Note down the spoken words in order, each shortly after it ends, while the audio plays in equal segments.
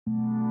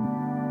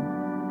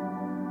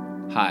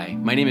Hi,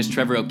 my name is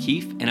Trevor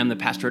O'Keefe, and I'm the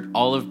pastor at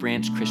Olive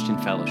Branch Christian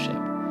Fellowship.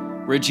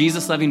 We're a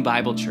Jesus-loving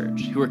Bible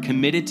church who are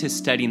committed to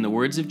studying the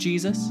words of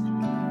Jesus,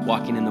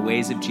 walking in the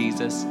ways of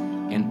Jesus,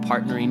 and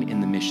partnering in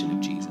the mission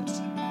of Jesus.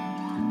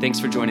 Thanks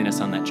for joining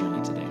us on that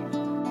journey today.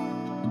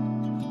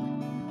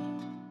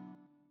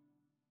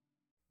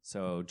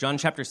 So, John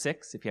chapter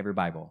 6, if you have your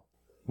Bible.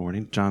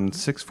 Morning, John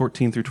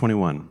 6:14 through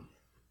 21.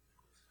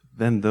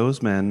 Then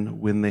those men,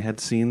 when they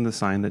had seen the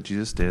sign that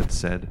Jesus did,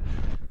 said,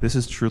 "This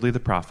is truly the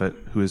prophet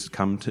who has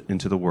come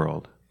into the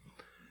world."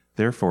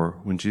 Therefore,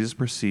 when Jesus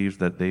perceived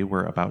that they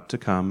were about to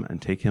come and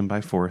take him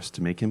by force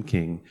to make him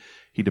king,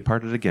 he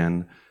departed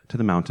again to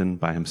the mountain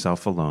by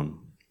himself alone.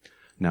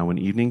 Now when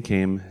evening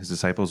came, his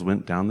disciples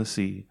went down to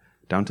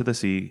the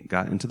sea,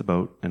 got into the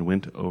boat, and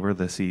went over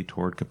the sea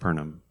toward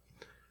Capernaum.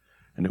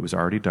 And it was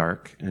already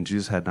dark, and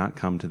Jesus had not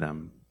come to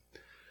them.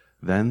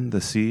 Then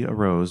the sea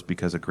arose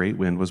because a great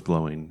wind was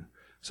blowing.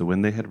 So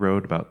when they had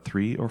rowed about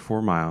 3 or 4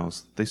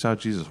 miles, they saw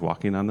Jesus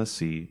walking on the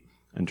sea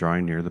and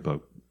drawing near the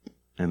boat,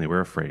 and they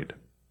were afraid.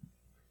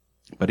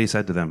 But he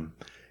said to them,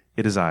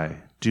 "It is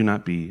I, do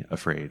not be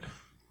afraid."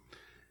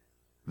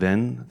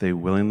 Then they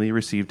willingly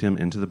received him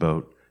into the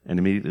boat, and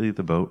immediately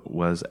the boat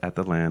was at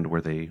the land where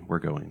they were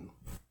going.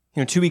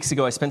 2 weeks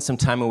ago, I spent some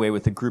time away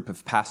with a group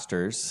of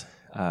pastors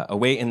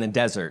away in the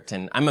desert.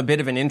 And I'm a bit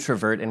of an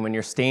introvert, and when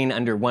you're staying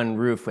under one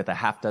roof with a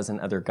half dozen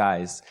other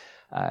guys,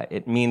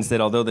 it means that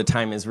although the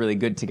time is really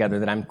good together,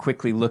 that I'm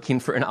quickly looking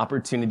for an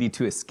opportunity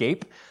to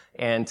escape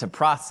and to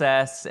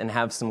process and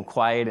have some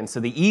quiet. And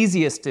so the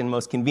easiest and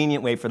most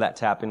convenient way for that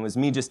to happen was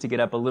me just to get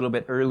up a little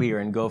bit earlier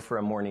and go for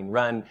a morning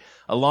run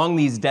along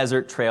these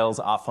desert trails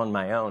off on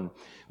my own,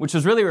 which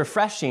was really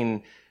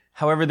refreshing.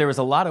 However, there was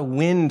a lot of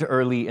wind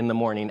early in the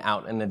morning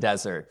out in the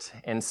desert.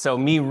 And so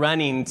me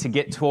running to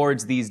get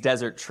towards these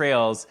desert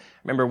trails, I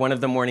remember one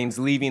of the mornings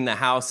leaving the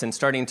house and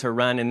starting to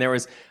run, and there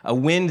was a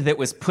wind that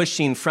was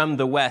pushing from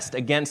the west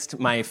against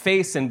my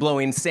face and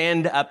blowing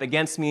sand up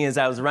against me as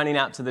I was running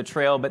out to the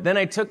trail. But then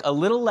I took a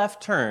little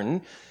left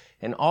turn,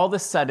 and all of a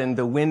sudden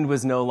the wind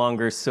was no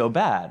longer so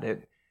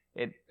bad.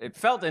 It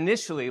felt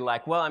initially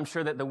like, well, I'm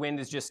sure that the wind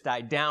has just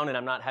died down and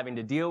I'm not having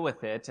to deal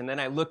with it. And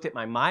then I looked at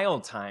my mile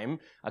time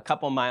a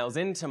couple miles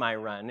into my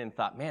run and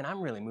thought, man,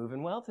 I'm really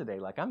moving well today.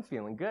 Like, I'm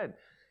feeling good.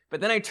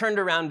 But then I turned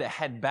around to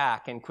head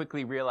back and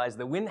quickly realized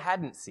the wind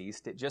hadn't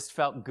ceased. It just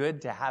felt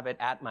good to have it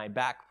at my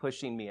back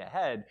pushing me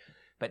ahead.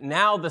 But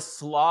now the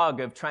slog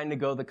of trying to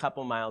go the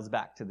couple miles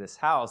back to this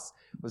house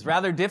was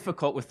rather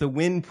difficult with the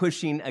wind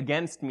pushing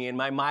against me and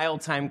my mile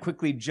time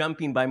quickly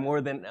jumping by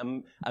more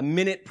than a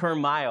minute per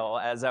mile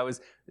as I was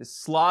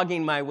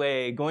slogging my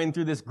way, going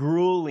through this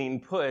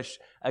grueling push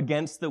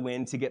against the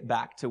wind to get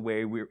back to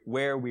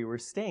where we were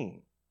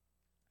staying.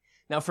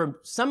 Now,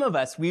 for some of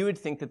us, we would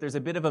think that there's a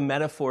bit of a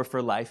metaphor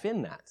for life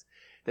in that.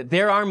 That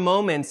there are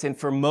moments, and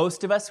for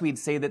most of us, we'd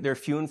say that they're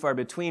few and far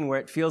between, where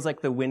it feels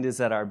like the wind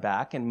is at our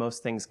back and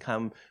most things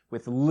come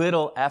with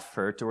little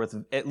effort or with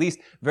at least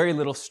very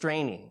little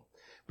straining.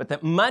 But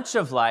that much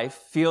of life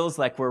feels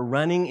like we're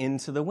running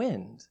into the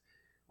wind,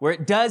 where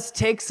it does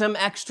take some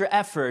extra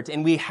effort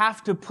and we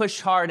have to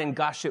push hard and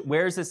gosh, it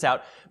wears us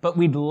out. But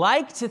we'd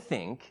like to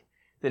think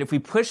that if we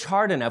push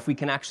hard enough, we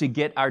can actually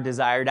get our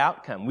desired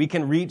outcome. We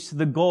can reach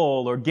the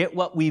goal or get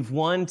what we've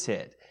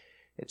wanted.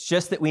 It's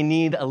just that we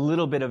need a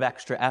little bit of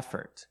extra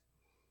effort.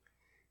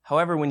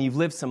 However, when you've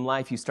lived some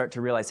life, you start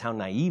to realize how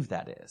naive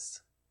that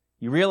is.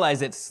 You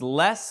realize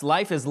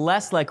life is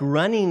less like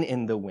running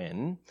in the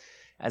wind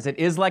as it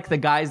is like the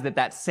guys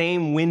that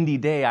same windy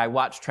day I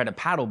watched try to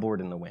paddleboard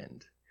in the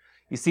wind.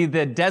 You see,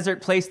 the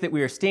desert place that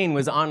we were staying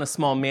was on a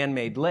small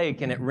man-made lake,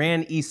 and it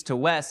ran east to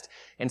west,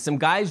 and some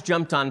guys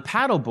jumped on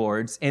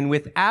paddleboards, and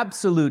with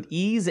absolute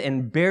ease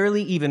and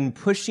barely even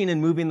pushing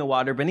and moving the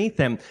water beneath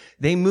them,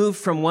 they moved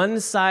from one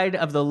side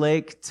of the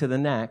lake to the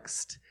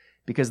next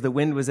because the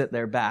wind was at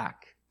their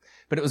back.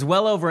 But it was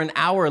well over an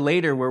hour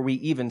later where we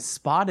even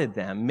spotted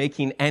them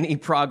making any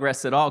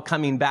progress at all,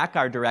 coming back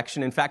our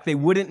direction. In fact, they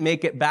wouldn't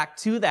make it back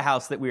to the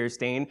house that we were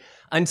staying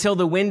until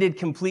the wind had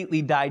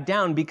completely died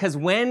down. Because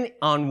when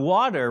on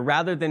water,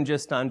 rather than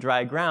just on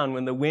dry ground,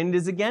 when the wind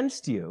is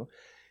against you,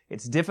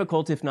 it's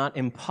difficult, if not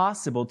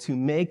impossible, to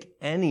make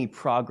any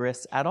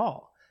progress at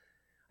all.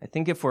 I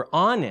think if we're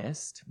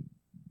honest,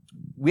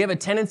 we have a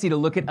tendency to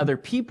look at other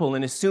people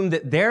and assume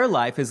that their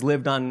life is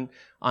lived on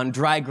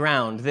dry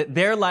ground, that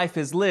their life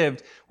is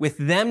lived with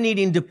them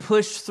needing to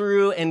push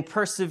through and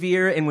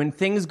persevere. And when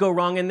things go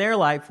wrong in their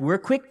life, we're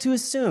quick to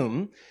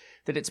assume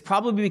that it's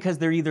probably because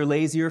they're either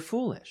lazy or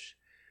foolish.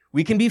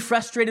 We can be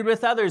frustrated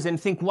with others and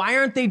think, why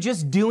aren't they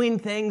just doing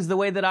things the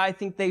way that I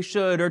think they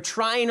should, or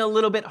trying a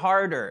little bit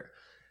harder?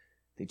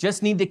 They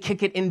just need to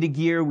kick it into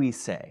gear, we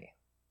say,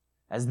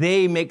 as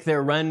they make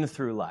their run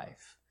through life.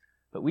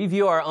 But we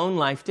view our own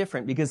life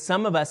different because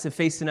some of us have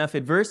faced enough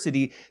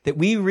adversity that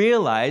we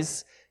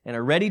realize and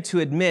are ready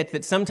to admit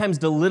that sometimes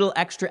the little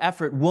extra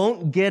effort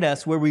won't get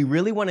us where we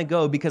really want to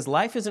go, because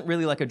life isn't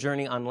really like a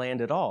journey on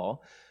land at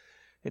all.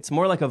 It's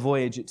more like a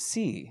voyage at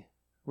sea,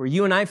 where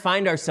you and I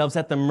find ourselves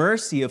at the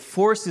mercy of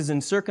forces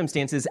and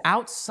circumstances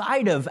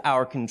outside of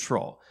our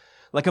control.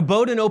 like a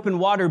boat in open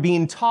water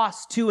being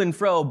tossed to and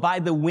fro by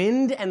the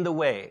wind and the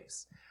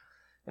waves.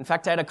 In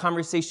fact, I had a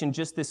conversation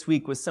just this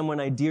week with someone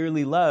I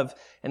dearly love,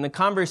 and the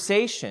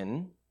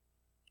conversation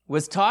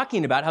was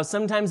talking about how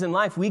sometimes in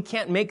life we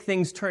can't make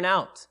things turn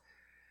out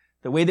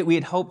the way that we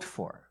had hoped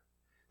for.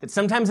 That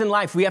sometimes in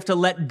life we have to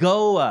let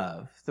go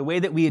of the way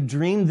that we had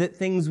dreamed that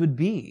things would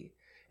be.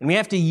 And we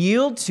have to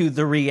yield to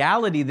the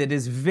reality that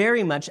is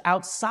very much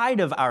outside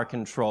of our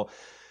control.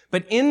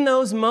 But in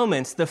those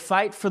moments, the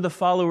fight for the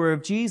follower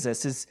of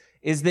Jesus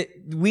is that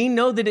we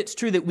know that it's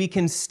true that we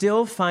can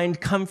still find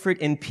comfort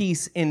and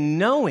peace in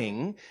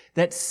knowing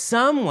that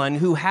someone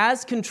who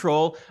has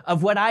control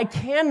of what I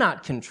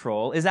cannot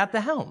control is at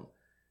the helm.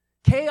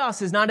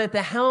 Chaos is not at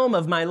the helm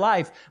of my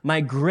life.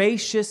 My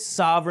gracious,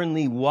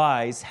 sovereignly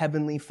wise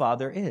Heavenly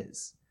Father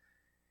is.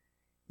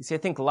 You see, I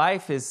think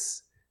life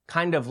is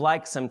kind of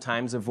like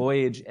sometimes a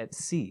voyage at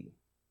sea.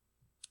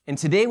 And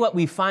today what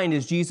we find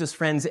is Jesus'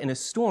 friends in a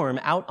storm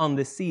out on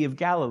the Sea of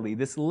Galilee,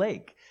 this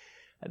lake,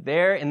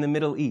 there in the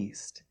Middle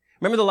East.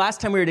 Remember the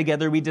last time we were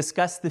together, we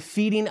discussed the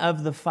feeding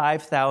of the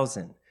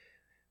 5,000,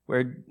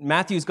 where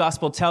Matthew's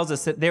gospel tells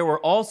us that there were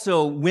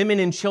also women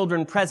and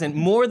children present,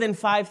 more than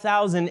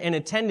 5,000 in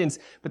attendance,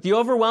 but the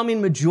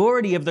overwhelming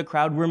majority of the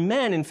crowd were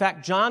men. In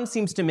fact, John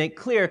seems to make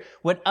clear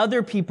what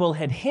other people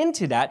had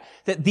hinted at,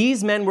 that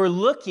these men were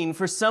looking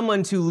for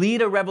someone to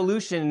lead a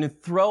revolution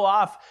and throw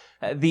off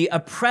the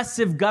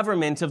oppressive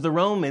government of the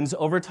Romans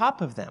over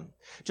top of them.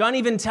 John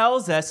even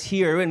tells us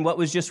here in what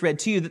was just read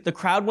to you that the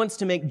crowd wants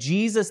to make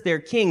Jesus their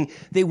king.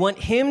 They want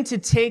him to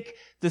take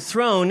the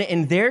throne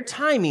in their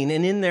timing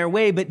and in their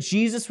way, but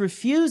Jesus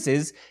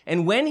refuses,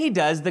 and when he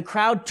does, the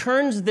crowd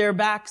turns their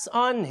backs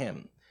on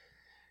him.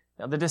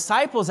 Now, the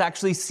disciples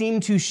actually seem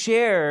to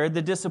share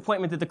the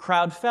disappointment that the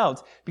crowd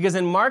felt, because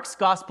in Mark's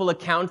gospel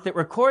account that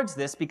records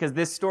this, because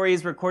this story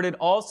is recorded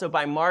also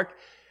by Mark,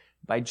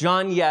 by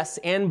John, yes,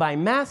 and by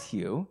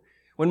Matthew,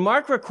 when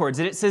Mark records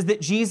it, it says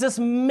that Jesus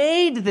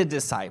made the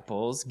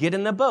disciples get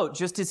in the boat,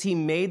 just as he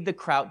made the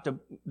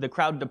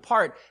crowd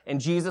depart, and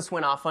Jesus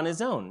went off on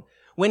his own.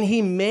 When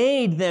he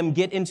made them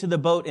get into the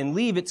boat and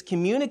leave, it's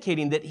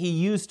communicating that he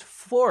used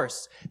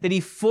force, that he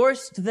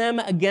forced them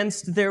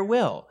against their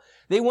will.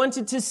 They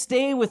wanted to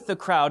stay with the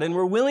crowd and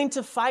were willing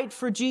to fight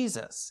for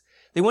Jesus.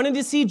 They wanted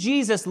to see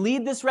Jesus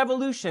lead this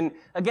revolution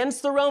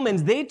against the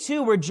Romans. They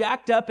too were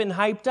jacked up and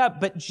hyped up,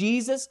 but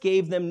Jesus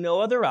gave them no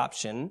other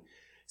option.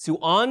 So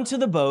onto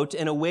the boat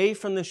and away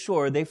from the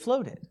shore they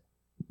floated.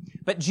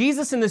 But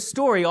Jesus in the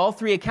story, all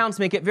three accounts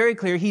make it very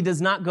clear he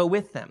does not go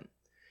with them.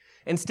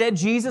 Instead,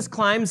 Jesus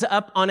climbs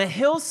up on a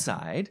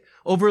hillside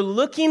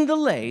overlooking the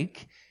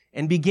lake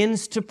and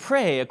begins to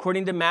pray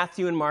according to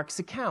Matthew and Mark's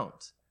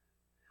account.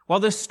 While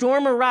the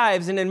storm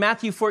arrives, and in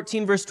Matthew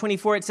 14, verse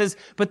 24, it says,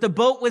 "But the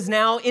boat was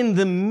now in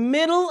the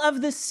middle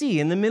of the sea,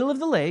 in the middle of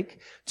the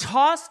lake,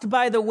 tossed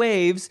by the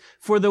waves,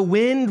 for the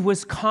wind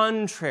was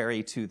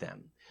contrary to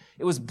them."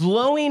 It was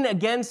blowing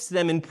against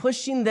them and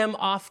pushing them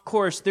off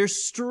course. They're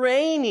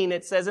straining,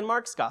 it says in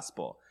Mark's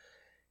gospel.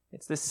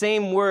 It's the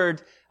same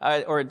word,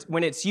 or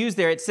when it's used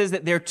there, it says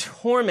that they're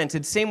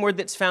tormented. Same word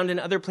that's found in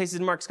other places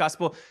in Mark's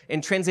gospel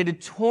and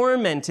translated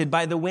tormented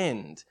by the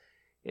wind.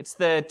 It's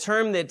the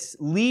term that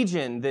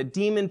Legion, the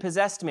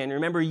demon-possessed man,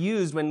 remember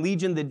used when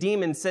Legion the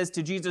demon says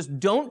to Jesus,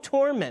 "Don't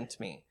torment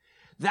me."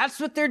 That's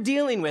what they're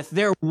dealing with.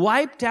 They're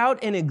wiped out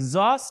and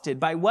exhausted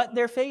by what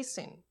they're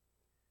facing.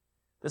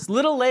 This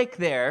little lake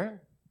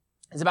there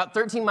is about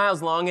 13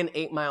 miles long and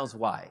 8 miles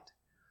wide.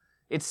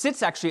 It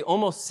sits actually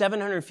almost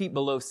 700 feet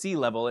below sea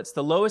level. It's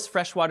the lowest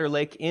freshwater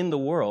lake in the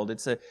world.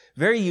 It's a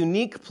very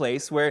unique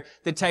place where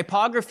the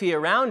topography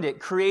around it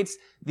creates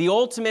the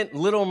ultimate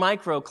little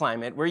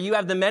microclimate, where you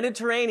have the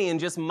Mediterranean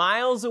just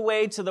miles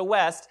away to the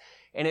west,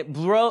 and it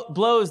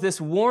blows this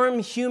warm,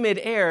 humid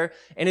air,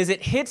 and as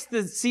it hits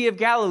the Sea of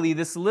Galilee,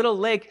 this little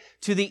lake,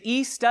 to the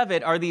east of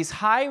it are these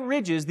high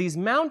ridges, these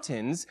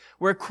mountains,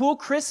 where cool,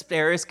 crisp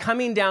air is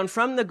coming down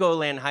from the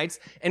Golan Heights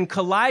and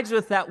collides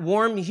with that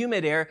warm,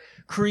 humid air,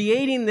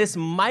 creating this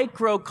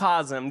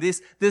microcosm,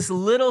 this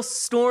little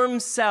storm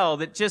cell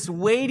that's just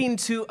waiting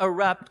to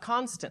erupt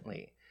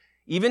constantly.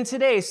 Even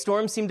today,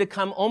 storms seem to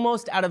come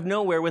almost out of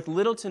nowhere with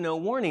little to no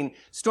warning.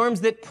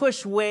 Storms that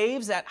push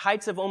waves at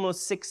heights of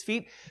almost 6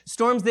 feet.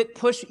 Storms that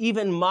push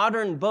even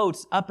modern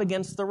boats up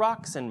against the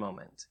rocks in a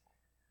moment.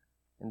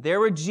 And there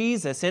were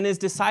Jesus and his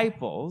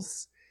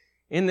disciples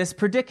in this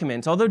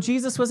predicament. Although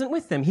Jesus wasn't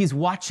with them, he's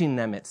watching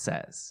them, it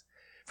says.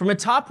 From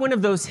atop one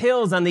of those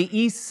hills on the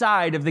east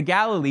side of the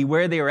Galilee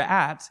where they were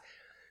at,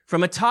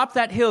 from atop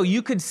that hill,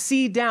 you could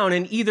see down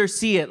and either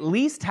see at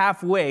least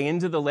halfway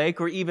into the lake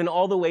or even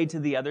all the way to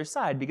the other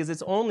side, because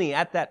it's only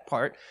at that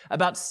part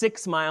about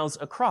 6 miles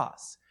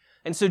across.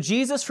 And so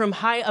Jesus, from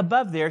high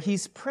above there,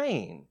 he's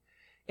praying.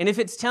 And if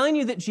it's telling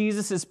you that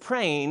Jesus is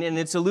praying and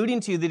it's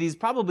alluding to you that he's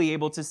probably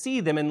able to see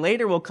them and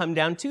later will come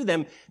down to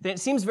them, then it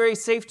seems very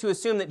safe to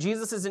assume that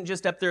Jesus isn't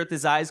just up there with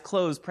his eyes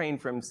closed praying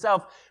for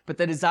himself, but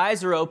that his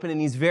eyes are open and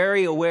he's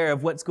very aware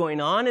of what's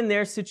going on in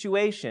their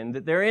situation,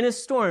 that they're in a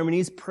storm and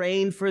he's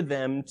praying for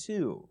them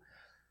too.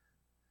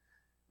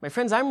 My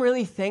friends, I'm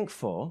really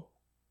thankful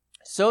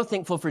So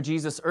thankful for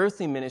Jesus'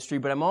 earthly ministry,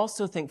 but I'm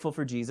also thankful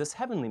for Jesus'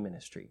 heavenly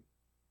ministry.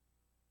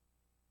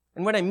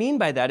 And what I mean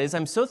by that is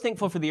I'm so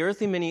thankful for the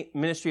earthly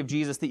ministry of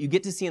Jesus that you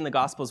get to see in the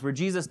Gospels, where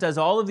Jesus does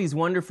all of these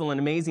wonderful and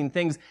amazing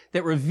things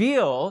that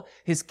reveal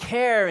his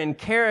care and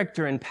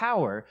character and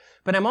power.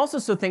 But I'm also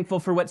so thankful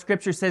for what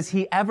Scripture says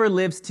he ever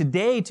lives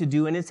today to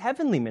do in his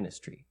heavenly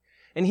ministry.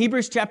 In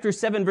Hebrews chapter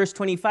 7, verse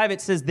 25,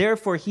 it says,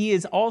 "Therefore he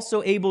is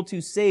also able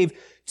to save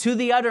to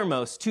the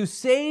uttermost, to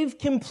save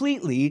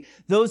completely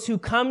those who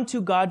come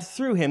to God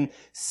through him,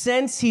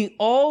 since he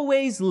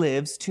always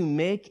lives to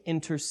make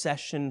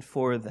intercession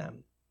for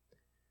them."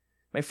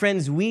 My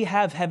friends, we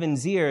have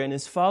heaven's ear, and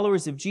as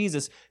followers of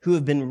Jesus who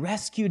have been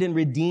rescued and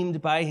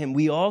redeemed by him,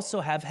 we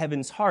also have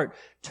heaven's heart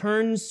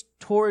turned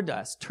towards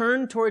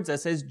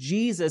us as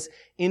Jesus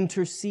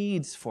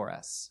intercedes for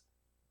us.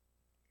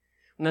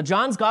 Now,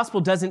 John's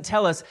gospel doesn't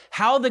tell us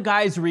how the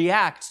guys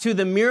react to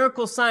the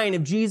miracle sign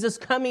of Jesus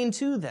coming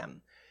to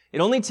them.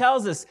 It only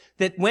tells us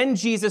that when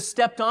Jesus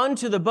stepped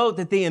onto the boat,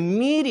 that they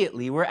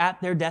immediately were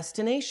at their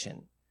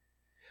destination.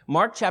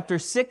 Mark chapter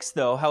 6,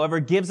 though,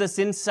 however, gives us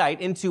insight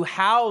into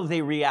how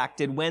they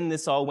reacted when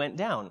this all went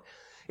down.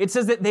 It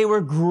says that they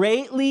were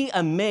greatly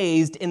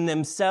amazed in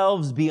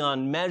themselves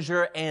beyond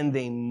measure, and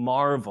they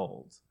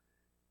marveled.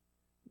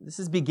 This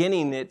is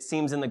beginning, it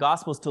seems, in the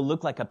Gospels to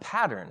look like a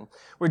pattern,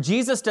 where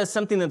Jesus does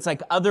something that's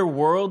like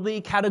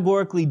otherworldly,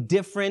 categorically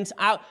different,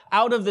 out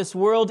of this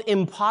world,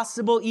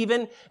 impossible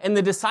even, and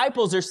the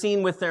disciples are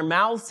seen with their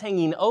mouths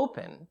hanging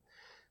open.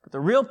 But the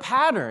real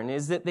pattern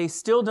is that they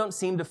still don't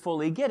seem to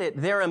fully get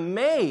it. They're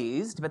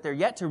amazed, but they're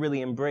yet to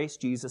really embrace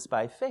Jesus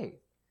by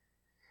faith.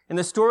 And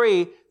the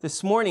story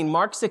this morning,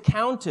 Mark's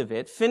account of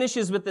it,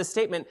 finishes with the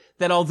statement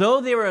that although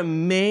they were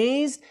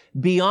amazed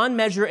beyond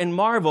measure and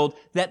marveled,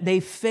 that they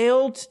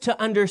failed to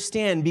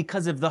understand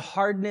because of the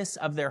hardness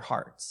of their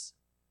hearts.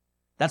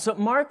 That's what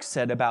Mark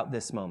said about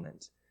this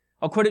moment.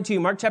 I'll quote it to you,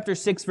 Mark chapter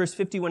 6, verse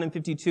 51 and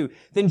 52.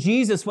 "Then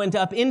Jesus went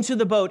up into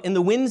the boat, and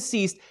the wind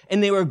ceased,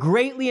 and they were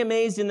greatly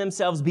amazed in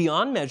themselves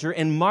beyond measure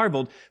and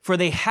marveled, for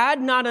they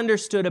had not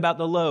understood about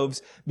the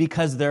loaves,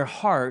 because their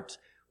heart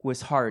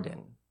was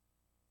hardened."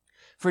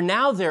 For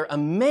now they're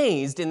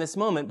amazed in this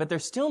moment, but they're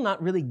still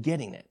not really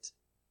getting it.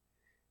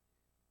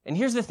 And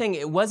here's the thing,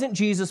 it wasn't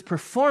Jesus'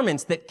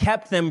 performance that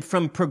kept them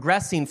from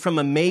progressing from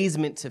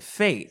amazement to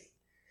faith.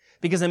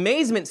 Because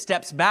amazement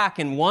steps back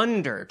in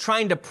wonder,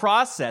 trying to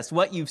process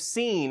what you've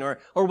seen or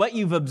what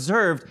you've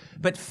observed,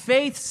 but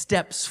faith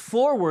steps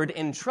forward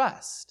in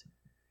trust.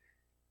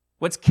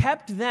 What's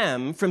kept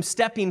them from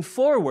stepping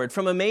forward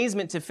from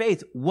amazement to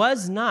faith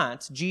was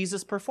not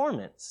Jesus'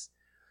 performance.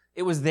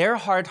 It was their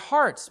hard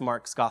hearts,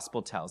 Mark's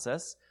gospel tells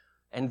us,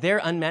 and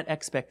their unmet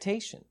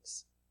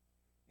expectations.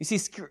 You see,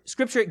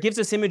 Scripture, it gives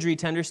us imagery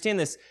to understand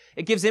this.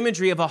 It gives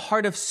imagery of a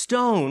heart of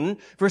stone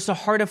versus a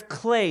heart of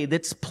clay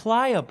that's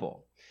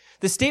pliable.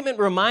 The statement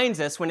reminds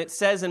us, when it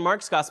says in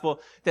Mark's gospel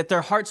that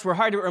their hearts were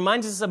hard, it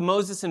reminds us of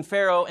Moses and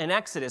Pharaoh in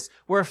Exodus,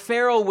 where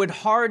Pharaoh would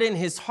harden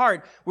his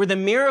heart, where the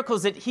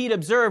miracles that he'd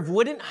observed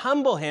wouldn't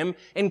humble him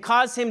and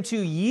cause him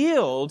to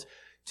yield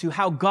to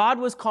how God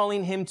was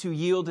calling him to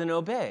yield and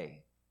obey.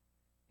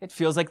 It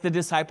feels like the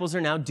disciples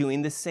are now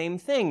doing the same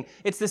thing.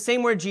 It's the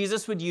same word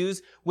Jesus would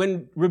use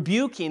when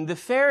rebuking the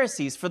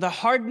Pharisees for the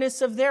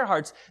hardness of their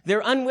hearts,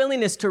 their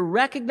unwillingness to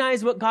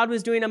recognize what God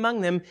was doing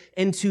among them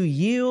and to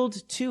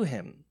yield to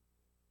him.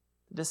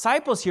 The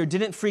disciples here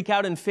didn't freak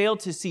out and fail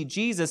to see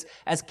Jesus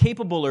as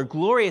capable or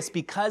glorious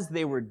because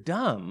they were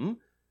dumb.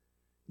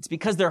 It's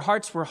because their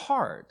hearts were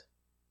hard.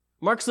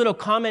 Mark's little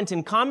comment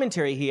and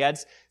commentary he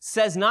adds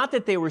says not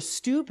that they were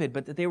stupid,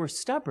 but that they were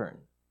stubborn.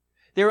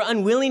 They were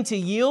unwilling to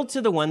yield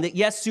to the one that,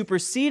 yes,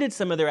 superseded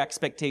some of their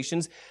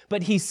expectations,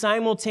 but he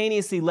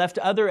simultaneously left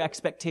other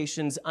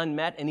expectations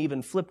unmet and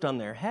even flipped on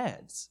their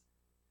heads.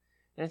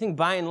 And I think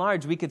by and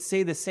large, we could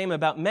say the same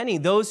about many.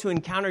 Those who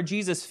encounter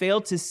Jesus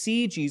fail to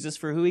see Jesus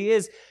for who he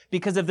is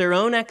because of their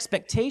own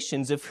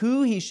expectations of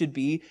who he should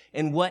be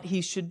and what he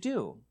should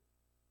do.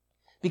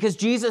 Because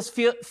Jesus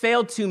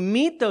failed to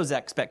meet those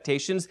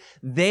expectations,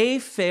 they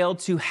failed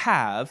to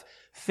have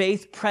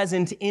faith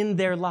present in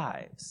their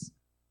lives.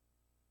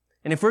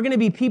 And if we're going to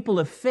be people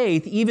of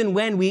faith, even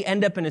when we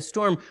end up in a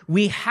storm,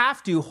 we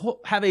have to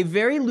have a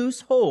very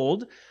loose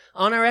hold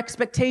on our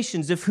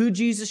expectations of who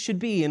Jesus should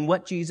be and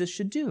what Jesus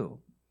should do.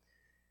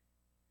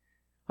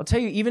 I'll tell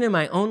you, even in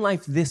my own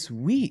life this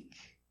week,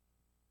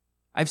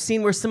 I've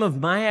seen where some of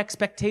my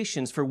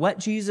expectations for what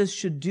Jesus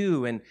should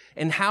do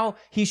and how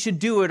he should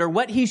do it or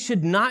what he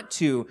should not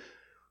do,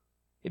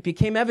 it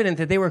became evident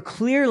that they were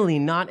clearly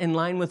not in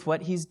line with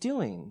what he's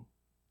doing.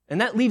 And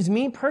that leaves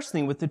me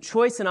personally with the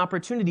choice and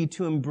opportunity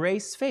to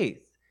embrace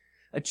faith,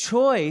 a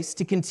choice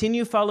to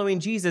continue following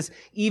Jesus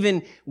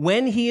even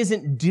when he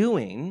isn't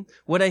doing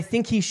what I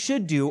think he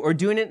should do or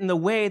doing it in the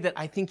way that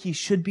I think he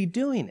should be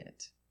doing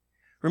it.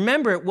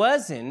 Remember,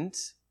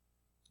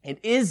 it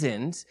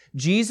isn't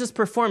Jesus'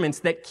 performance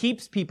that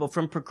keeps people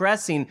from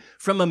progressing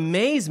from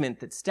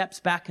amazement that steps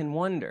back in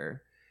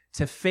wonder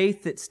to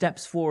faith that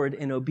steps forward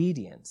in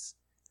obedience.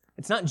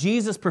 It's not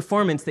Jesus'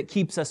 performance that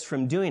keeps us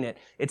from doing it.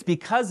 It's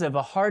because of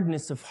a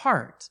hardness of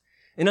heart,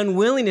 an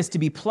unwillingness to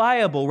be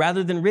pliable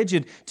rather than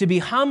rigid, to be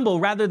humble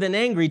rather than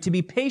angry, to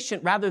be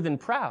patient rather than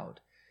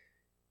proud.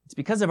 It's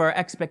because of our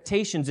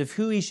expectations of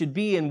who he should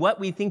be and what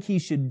we think he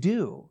should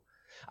do.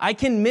 I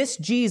can miss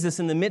Jesus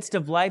in the midst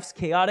of life's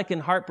chaotic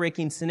and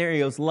heartbreaking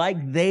scenarios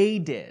like they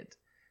did.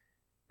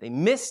 They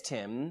missed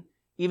him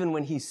even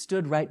when he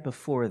stood right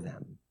before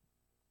them.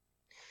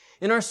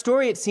 In our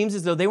story, it seems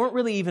as though they weren't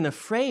really even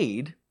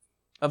afraid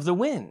of the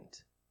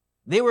wind.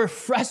 They were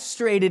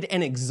frustrated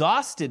and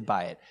exhausted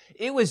by it.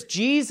 It was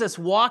Jesus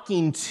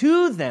walking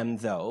to them,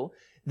 though,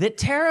 that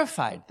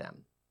terrified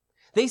them.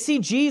 They see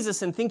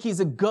Jesus and think he's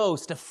a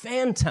ghost, a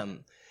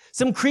phantom,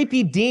 some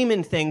creepy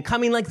demon thing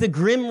coming like the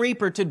Grim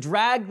Reaper to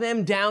drag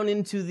them down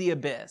into the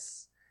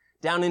abyss,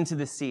 down into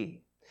the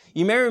sea.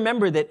 You may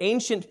remember that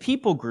ancient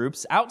people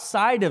groups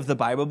outside of the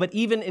Bible, but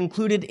even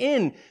included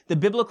in the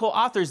biblical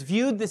authors,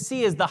 viewed the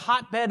sea as the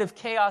hotbed of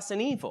chaos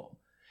and evil.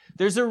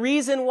 There's a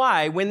reason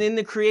why, when in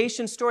the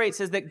creation story it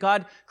says that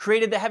God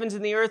created the heavens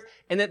and the earth,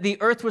 and that the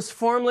earth was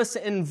formless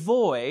and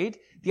void,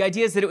 the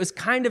idea is that it was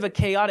kind of a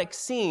chaotic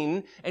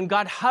scene, and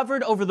God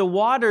hovered over the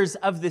waters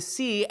of the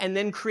sea and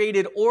then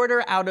created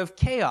order out of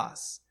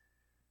chaos.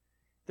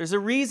 There's a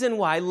reason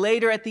why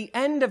later at the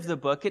end of the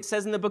book, it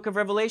says in the book of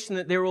Revelation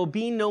that there will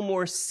be no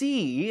more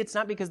sea. It's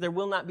not because there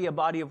will not be a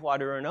body of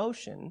water or an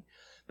ocean,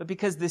 but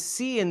because the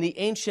sea in the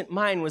ancient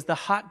mind was the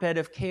hotbed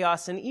of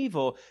chaos and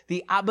evil.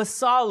 The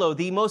Abyssalo,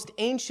 the most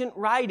ancient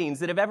writings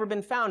that have ever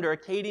been found, are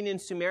Akkadian and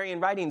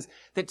Sumerian writings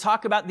that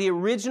talk about the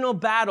original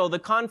battle, the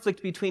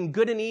conflict between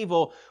good and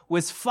evil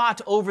was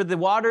fought over the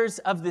waters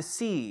of the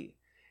sea,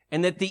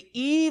 and that the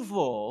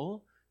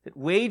evil that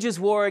wages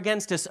war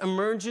against us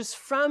emerges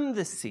from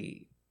the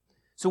sea.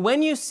 So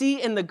when you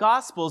see in the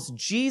Gospels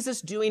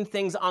Jesus doing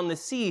things on the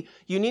sea,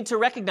 you need to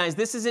recognize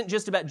this isn't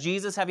just about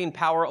Jesus having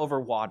power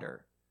over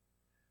water.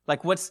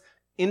 Like what's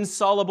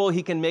insoluble,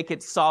 he can make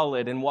it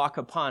solid and walk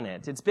upon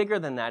it. It's bigger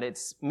than that.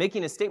 It's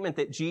making a statement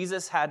that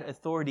Jesus had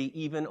authority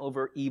even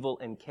over evil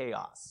and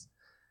chaos.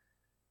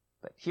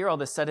 But here all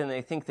of a sudden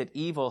they think that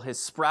evil has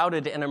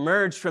sprouted and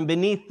emerged from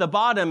beneath the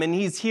bottom, and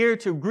he's here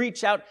to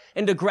reach out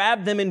and to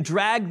grab them and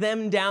drag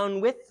them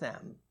down with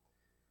them.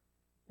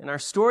 In our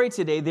story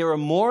today, they were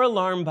more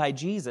alarmed by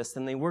Jesus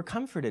than they were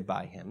comforted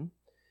by him,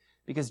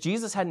 because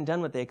Jesus hadn't done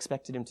what they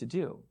expected him to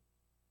do.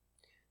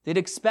 They'd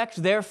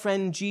expect their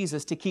friend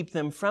Jesus to keep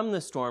them from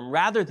the storm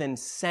rather than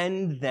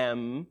send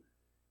them,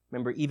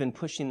 remember, even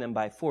pushing them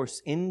by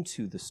force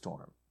into the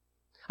storm.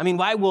 I mean,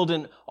 why would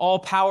an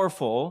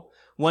all-powerful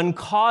one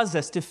cause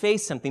us to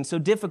face something so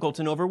difficult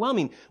and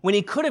overwhelming when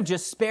he could have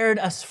just spared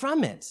us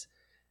from it?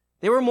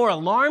 They were more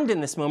alarmed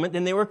in this moment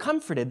than they were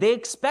comforted. They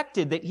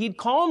expected that he'd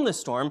calm the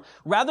storm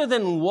rather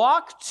than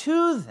walk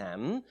to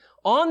them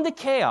on the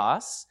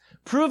chaos,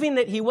 proving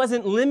that he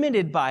wasn't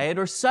limited by it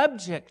or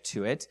subject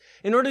to it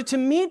in order to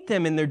meet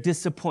them in their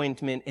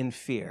disappointment and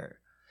fear.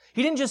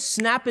 He didn't just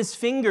snap his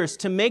fingers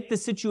to make the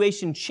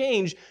situation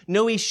change.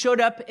 No, he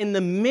showed up in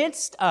the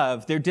midst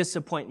of their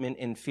disappointment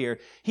and fear.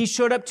 He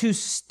showed up to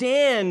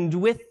stand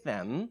with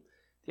them.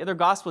 The other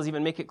Gospels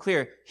even make it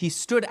clear he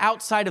stood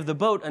outside of the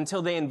boat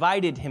until they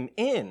invited him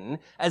in,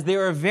 as they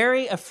were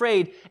very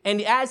afraid.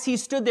 And as he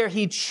stood there,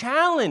 he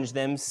challenged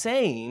them,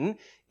 saying,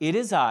 "It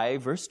is I,"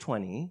 verse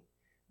 20,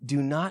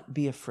 "do not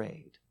be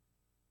afraid."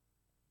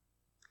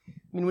 I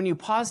mean, when you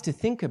pause to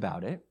think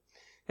about it,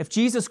 if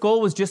Jesus'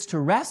 goal was just to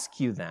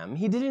rescue them,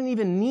 he didn't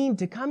even need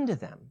to come to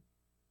them.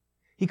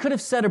 He could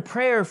have said a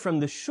prayer from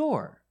the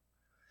shore.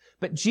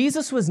 But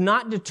Jesus was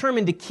not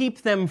determined to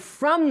keep them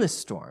from the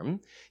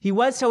storm. He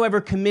was, however,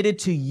 committed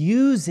to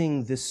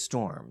using the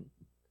storm,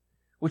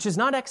 which is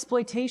not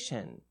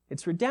exploitation,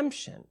 it's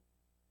redemption.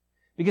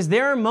 Because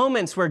there are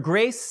moments where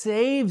grace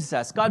saves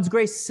us. God's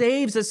grace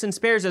saves us and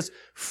spares us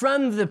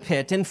from the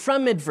pit and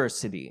from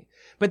adversity.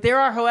 But there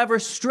are, however,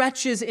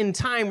 stretches in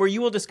time where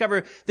you will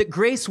discover that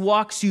grace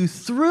walks you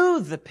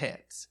through the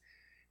pit,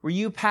 where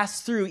you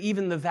pass through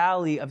even the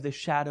valley of the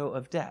shadow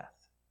of death.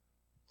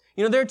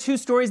 You know, there are two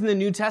stories in the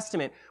New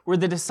Testament where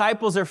the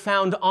disciples are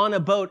found on a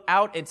boat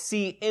out at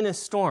sea in a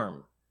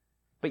storm.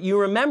 But you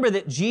remember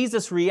that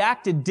Jesus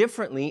reacted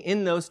differently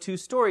in those two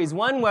stories.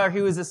 One where he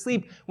was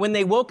asleep, when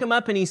they woke him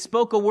up and he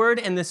spoke a word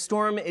and the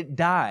storm, it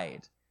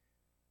died.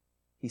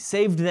 He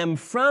saved them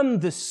from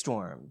the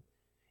storm.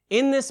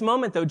 In this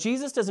moment, though,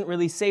 Jesus doesn't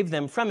really save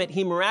them from it.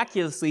 He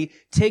miraculously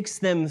takes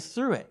them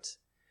through it.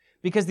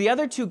 Because the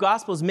other two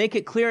Gospels make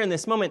it clear in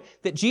this moment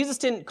that Jesus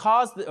didn't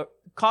cause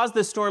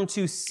the storm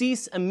to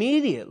cease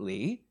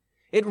immediately.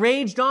 It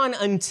raged on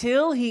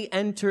until he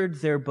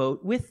entered their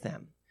boat with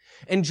them.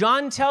 And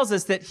John tells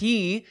us that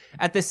he,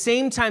 at the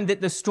same time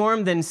that the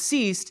storm then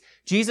ceased,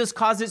 Jesus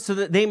caused it so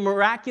that they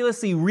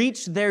miraculously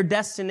reached their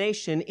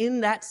destination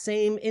in that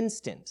same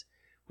instant,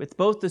 with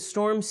both the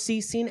storm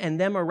ceasing and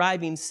them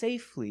arriving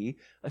safely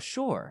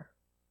ashore.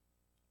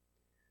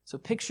 So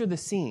picture the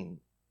scene.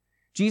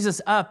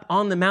 Jesus up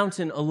on the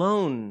mountain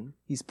alone.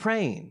 He's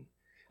praying.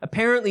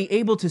 apparently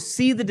able to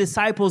see the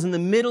disciples in the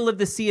middle of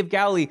the Sea of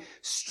Galilee,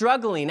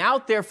 struggling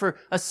out there for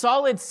a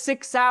solid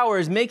 6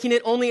 hours, making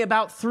it only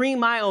about 3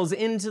 miles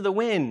into the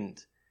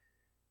wind.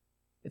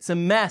 It's a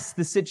mess,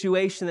 the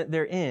situation that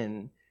they're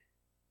in.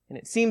 And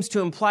it seems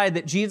to imply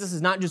that Jesus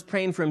is not just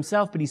praying for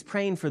himself, but he's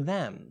praying for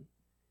them.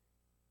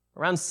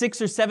 Around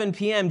 6 or 7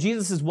 p.m.,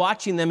 Jesus is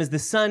watching them as the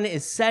sun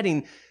is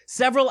setting.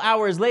 Several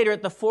hours later,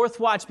 at the fourth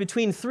watch,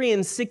 between 3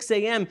 and 6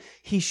 a.m.,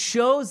 he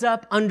shows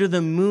up under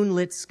the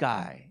moonlit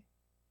sky.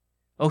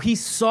 Oh, he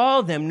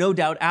saw them, no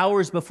doubt,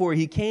 hours before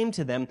he came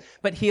to them,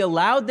 but he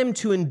allowed them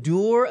to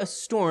endure a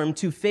storm,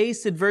 to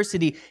face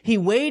adversity. He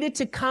waited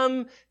to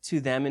come to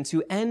them and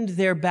to end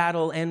their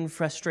battle and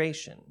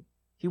frustration.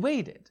 He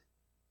waited.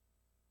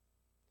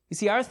 You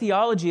see, our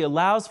theology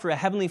allows for a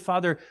Heavenly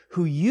Father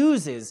who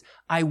uses,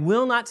 I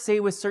will not say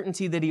with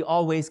certainty that he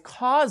always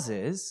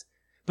causes,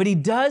 but he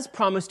does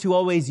promise to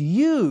always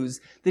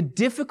use the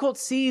difficult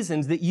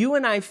seasons that you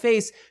and I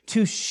face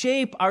to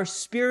shape our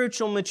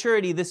spiritual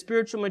maturity, the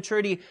spiritual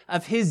maturity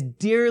of his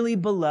dearly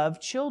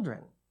beloved children.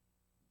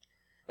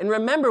 And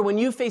remember, when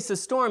you face a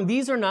storm,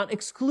 these are not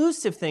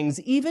exclusive things.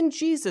 Even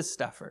Jesus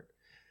suffered.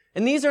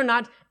 And these are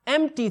not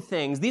empty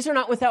things. These are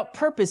not without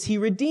purpose. He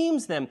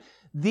redeems them.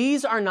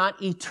 These are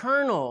not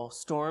eternal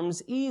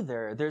storms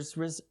either. There's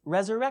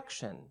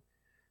resurrection.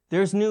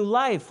 There's new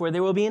life where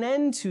there will be an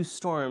end to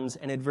storms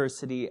and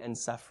adversity and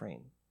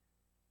suffering.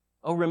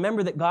 Oh,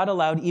 remember that God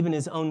allowed even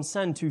his own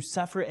son to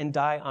suffer and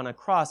die on a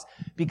cross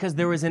because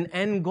there was an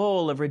end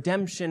goal of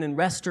redemption and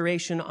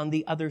restoration on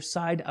the other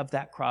side of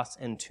that cross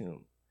and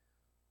tomb.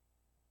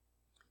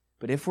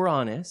 But if we're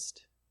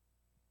honest,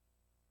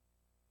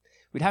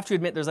 we'd have to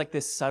admit there's like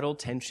this subtle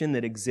tension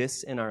that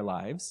exists in our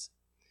lives.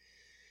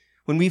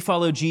 When we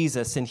follow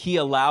Jesus and he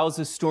allows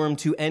a storm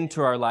to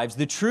enter our lives,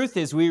 the truth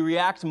is we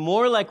react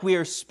more like we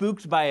are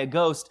spooked by a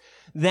ghost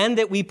than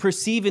that we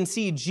perceive and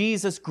see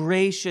Jesus'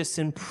 gracious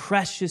and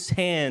precious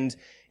hand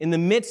in the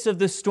midst of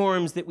the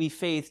storms that we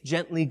face,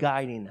 gently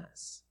guiding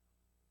us.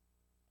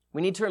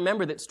 We need to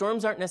remember that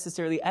storms aren't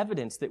necessarily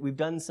evidence that we've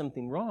done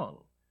something wrong.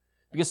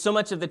 Because so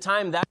much of the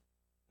time that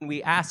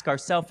we ask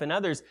ourselves and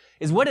others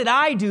is, what did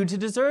I do to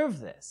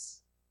deserve this?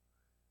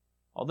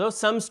 Although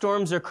some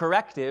storms are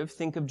corrective,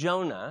 think of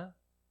Jonah.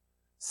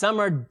 Some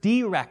are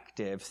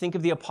directive. Think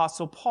of the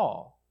Apostle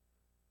Paul,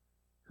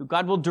 who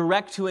God will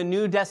direct to a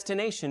new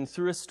destination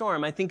through a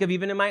storm. I think of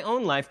even in my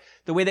own life,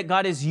 the way that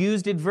God has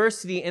used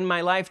adversity in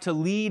my life to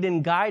lead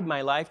and guide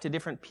my life to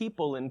different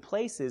people and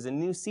places and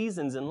new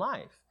seasons in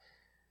life.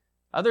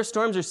 Other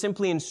storms are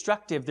simply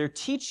instructive. They're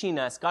teaching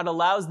us. God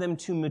allows them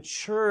to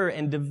mature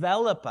and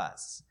develop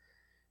us.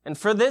 And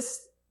for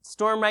this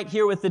storm right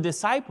here with the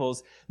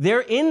disciples,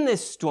 they're in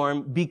this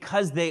storm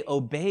because they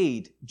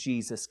obeyed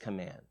Jesus'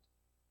 command.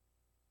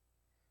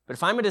 But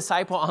if I'm a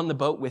disciple on the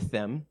boat with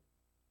them,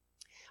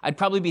 I'd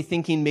probably be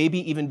thinking,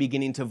 maybe even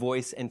beginning to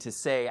voice and to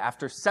say,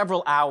 after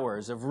several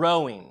hours of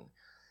rowing,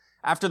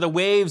 after the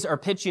waves are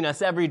pitching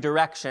us every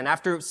direction,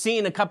 after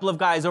seeing a couple of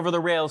guys over the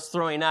rails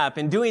throwing up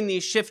and doing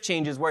these shift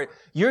changes where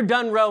you're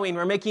done rowing,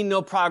 we're making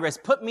no progress,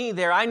 put me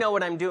there, I know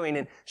what I'm doing,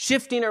 and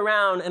shifting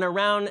around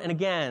and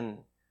again.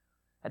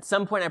 At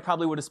some point, I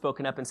probably would have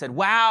spoken up and said,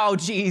 wow,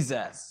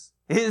 Jesus,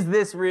 is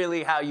this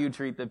really how you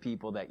treat the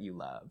people that you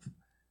love?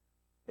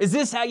 Is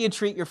this how you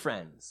treat your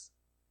friends?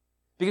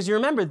 Because you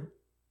remember,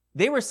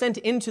 they were sent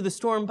into the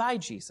storm by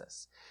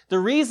Jesus. The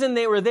reason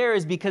they were there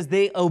is because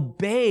they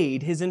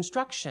obeyed his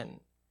instruction.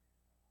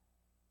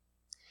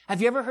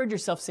 Have you ever heard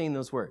yourself saying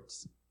those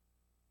words?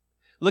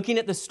 Looking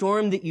at the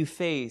storm that you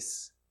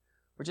face,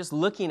 or just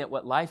looking at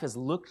what life has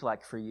looked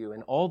like for you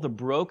and all the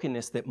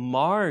brokenness that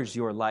mars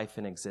your life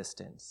and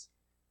existence.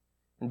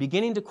 And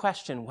beginning to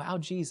question, wow,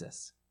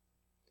 Jesus,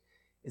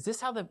 is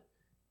this how the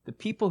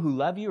people who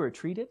love you are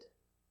treated?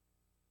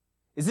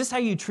 Is this how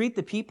you treat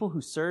the people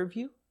who serve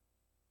you?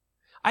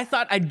 I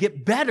thought I'd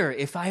get better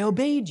if I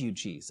obeyed you,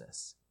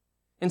 Jesus.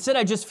 Instead,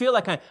 I just feel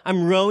like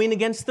I'm rowing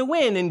against the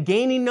wind and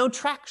gaining no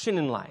traction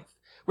in life,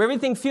 where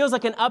everything feels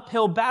like an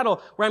uphill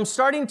battle, where I'm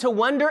starting to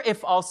wonder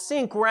if I'll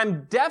sink, where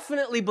I'm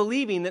definitely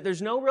believing that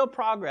there's no real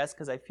progress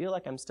because I feel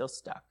like I'm still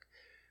stuck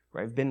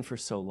where I've been for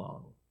so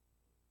long.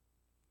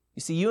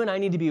 You see, you and I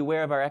need to be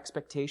aware of our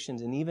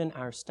expectations and even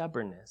our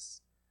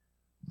stubbornness.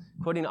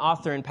 Quoting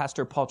author and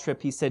Pastor Paul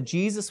Tripp, he said,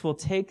 Jesus will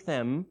take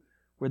them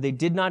where they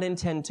did not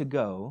intend to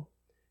go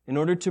in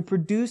order to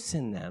produce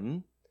in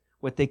them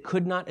what they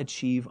could not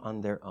achieve on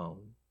their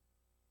own.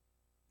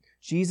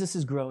 Jesus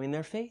is growing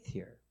their faith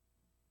here.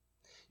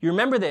 You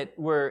remember that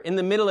we're in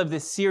the middle of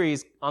this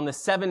series on the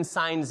 7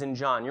 signs in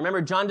John. You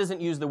remember John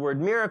doesn't use the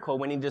word miracle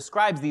when he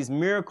describes these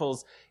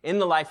miracles in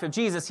the life of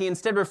Jesus. He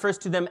instead refers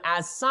to them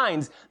as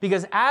signs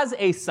because as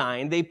a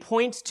sign, they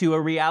point to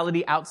a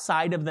reality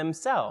outside of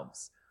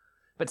themselves.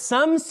 But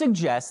some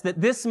suggest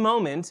that this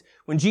moment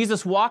when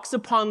Jesus walks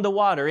upon the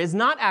water is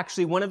not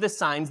actually one of the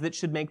signs that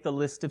should make the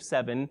list of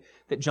 7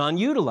 that John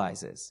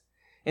utilizes.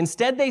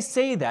 Instead, they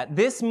say that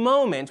this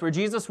moment where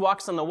Jesus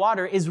walks on the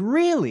water is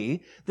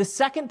really the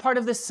second part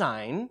of the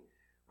sign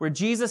where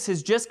Jesus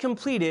has just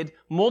completed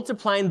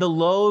multiplying the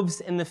loaves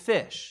and the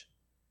fish.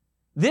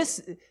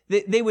 This,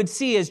 they would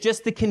see as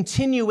just the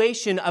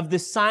continuation of the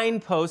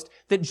signpost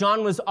that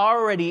John was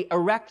already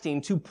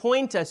erecting to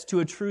point us to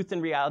a truth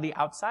and reality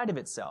outside of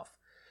itself.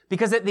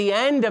 Because at the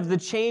end of the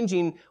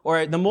changing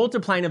or the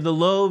multiplying of the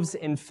loaves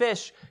and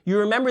fish, you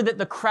remember that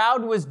the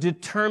crowd was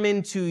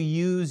determined to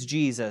use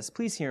Jesus.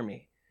 Please hear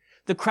me.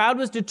 The crowd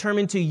was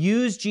determined to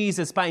use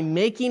Jesus by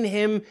making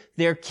him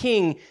their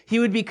king. He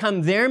would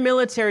become their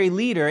military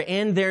leader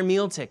and their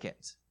meal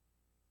ticket.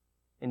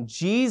 And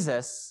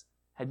Jesus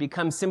had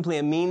become simply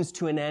a means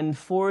to an end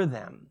for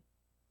them.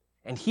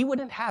 And he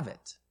wouldn't have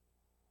it.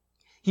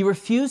 He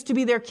refused to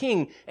be their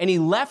king, and he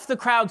left the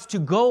crowds to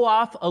go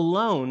off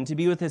alone to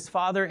be with his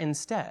Father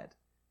instead.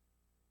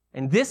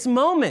 And this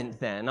moment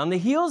then, on the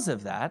heels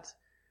of that,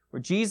 where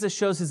Jesus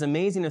shows his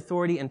amazing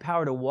authority and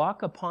power to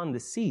walk upon the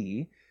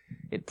sea,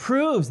 it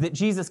proves that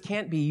Jesus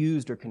can't be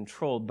used or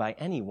controlled by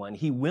anyone.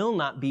 He will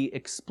not be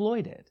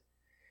exploited.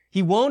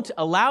 He won't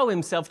allow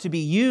himself to be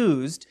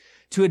used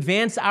to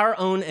advance our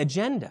own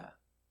agenda.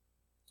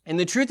 And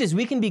the truth is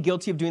we can be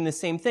guilty of doing the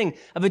same thing,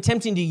 of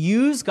attempting to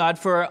use God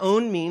for our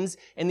own means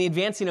and the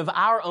advancing of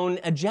our own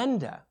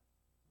agenda.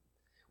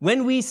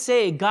 When we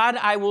say, God,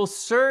 I will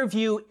serve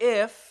you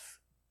if,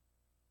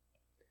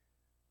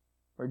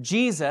 or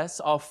Jesus,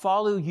 I'll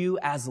follow you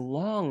as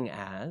long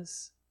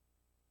as,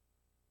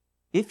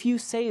 if you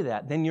say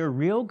that, then your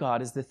real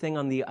God is the thing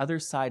on the other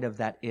side of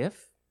that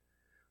if,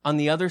 on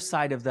the other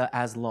side of the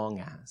as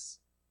long as.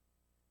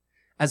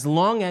 As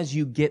long as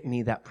you get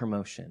me that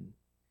promotion.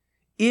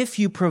 If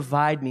you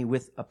provide me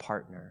with a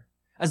partner,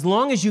 as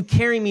long as you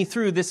carry me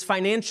through this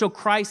financial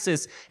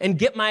crisis and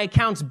get my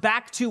accounts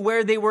back to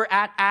where they were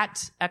at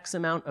X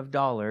amount of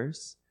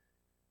dollars,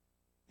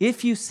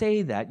 if you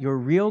say that, your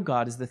real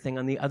God is the thing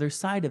on the other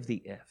side of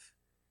the if,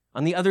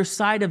 on the other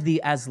side of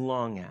the as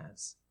long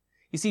as.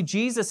 You see,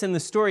 Jesus in the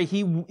story,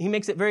 he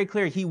makes it very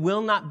clear he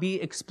will not be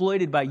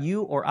exploited by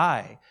you or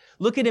I.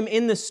 Look at him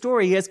in the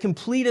story. He has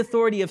complete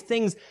authority of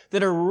things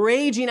that are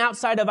raging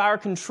outside of our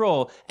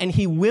control, and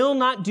he will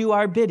not do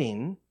our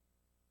bidding,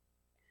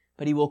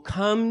 but he will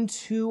come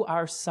to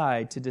our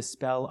side to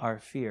dispel our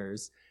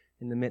fears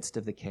in the midst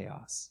of the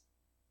chaos.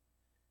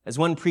 As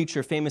one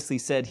preacher famously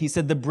said, he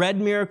said, the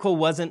bread miracle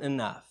wasn't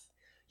enough.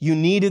 You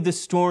needed the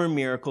storm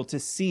miracle to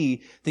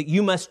see that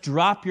you must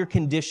drop your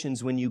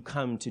conditions when you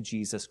come to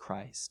Jesus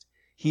Christ.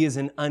 He is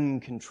an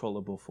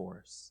uncontrollable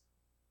force.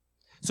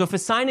 So if a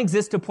sign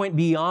exists to point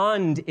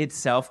beyond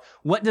itself,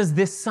 what does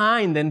this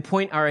sign then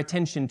point our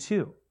attention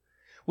to?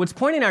 What's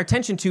pointing our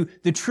attention to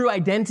the true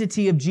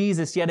identity of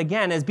Jesus yet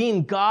again as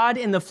being God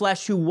in the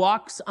flesh who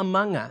walks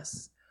among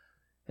us.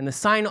 And the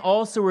sign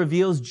also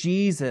reveals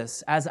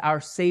Jesus as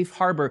our safe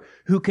harbor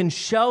who can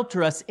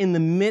shelter us in the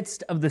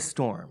midst of the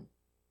storm.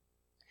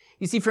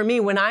 You see, for me,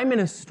 when I'm in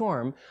a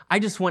storm, I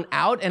just want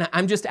out and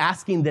I'm just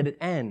asking that it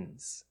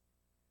ends.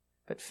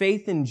 But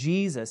faith in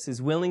Jesus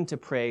is willing to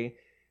pray,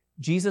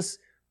 Jesus,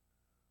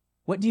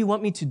 what do you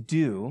want me to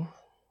do?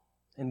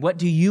 And what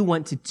do you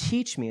want to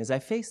teach me as I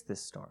face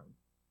this storm?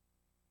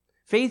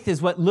 Faith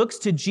is what looks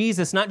to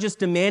Jesus, not just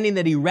demanding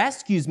that he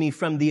rescues me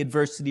from the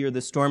adversity or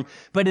the storm,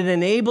 but it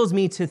enables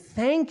me to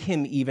thank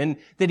him even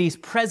that he's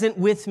present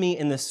with me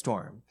in the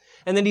storm.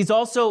 And that he's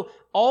also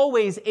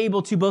always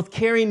able to both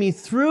carry me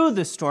through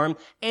the storm,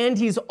 and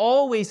he's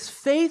always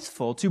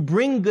faithful to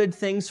bring good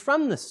things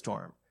from the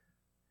storm.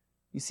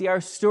 You see,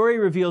 our story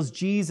reveals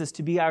Jesus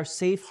to be our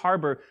safe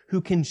harbor who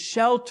can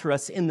shelter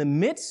us in the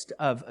midst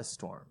of a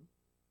storm.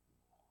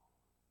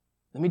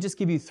 Let me just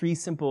give you 3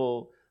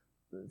 simple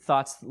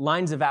thoughts,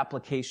 lines of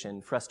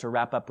application for us to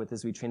wrap up with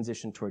as we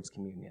transition towards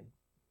communion.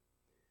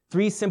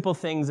 3 simple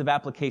things of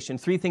application,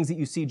 3 things that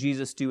you see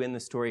Jesus do in the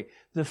story.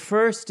 The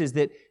first is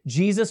that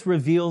Jesus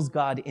reveals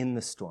God in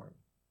the storm.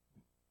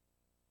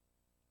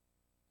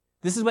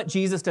 This is what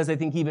Jesus does, I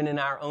think, even in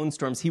our own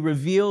storms. He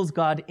reveals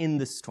God in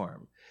the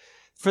storm.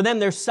 For them,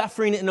 they're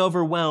suffering and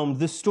overwhelmed.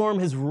 The storm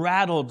has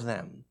rattled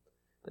them.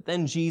 But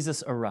then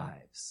Jesus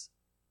arrives.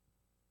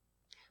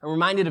 I'm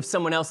reminded of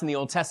someone else in the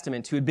Old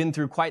Testament who had been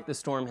through quite the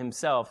storm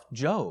himself,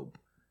 Job.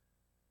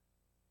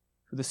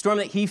 The storm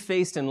that he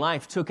faced in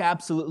life took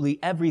absolutely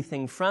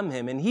everything from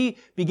him. And he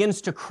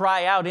begins to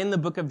cry out in the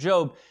book of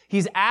Job.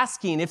 He's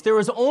asking if there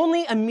was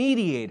only a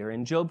mediator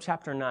in Job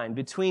chapter 9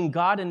 between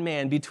God and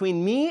man,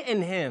 between me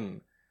and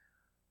him.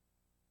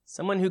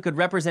 Someone who could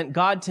represent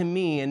God to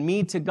me and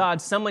me to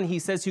God. Someone, he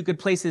says, who could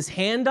place his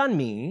hand on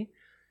me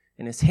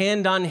and his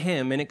hand on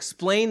him and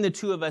explain the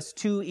two of us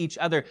to each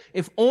other.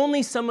 If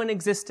only someone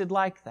existed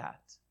like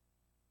that.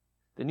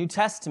 The New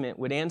Testament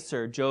would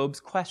answer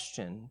Job's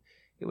question.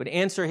 It would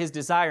answer his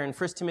desire in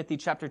 1 Timothy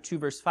chapter 2,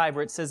 verse 5,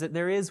 where it says that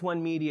there is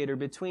one mediator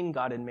between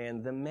God and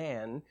man, the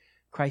man,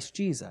 Christ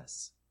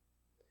Jesus.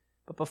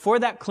 But before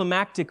that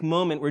climactic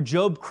moment where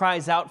Job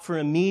cries out for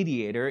a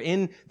mediator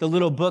in the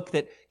little book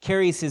that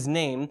carries his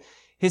name,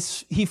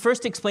 he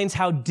first explains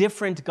how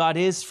different God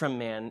is from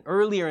man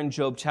earlier in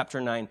Job chapter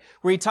 9,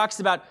 where he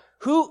talks about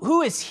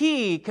who is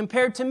he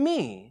compared to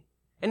me?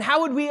 And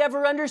how would we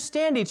ever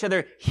understand each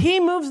other? He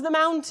moves the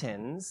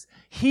mountains.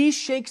 He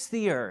shakes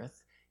the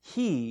earth.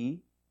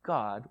 He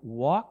God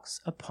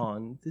walks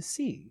upon the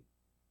sea.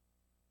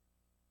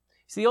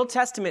 See, the Old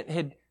Testament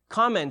had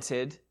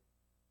commented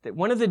that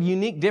one of the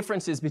unique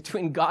differences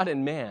between God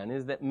and man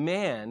is that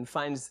man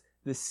finds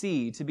the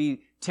sea to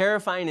be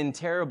terrifying and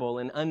terrible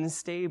and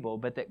unstable,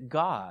 but that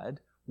God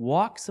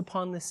walks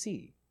upon the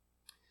sea.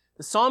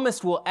 The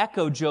psalmist will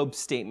echo Job's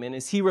statement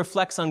as he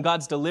reflects on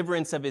God's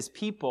deliverance of his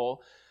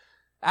people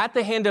at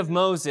the hand of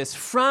Moses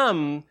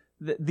from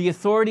the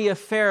authority of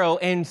Pharaoh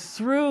and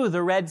through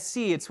the Red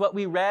Sea. It's what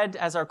we read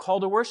as our call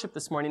to worship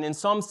this morning in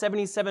Psalm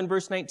 77,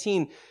 verse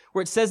 19,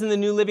 where it says in the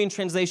New Living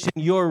Translation,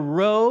 "Your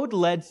road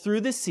led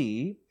through the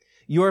sea,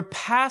 your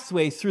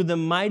pathway through the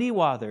mighty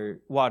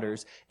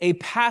waters, a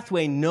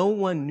pathway no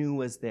one knew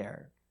was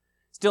there."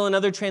 Still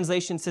another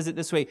translation says it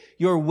this way,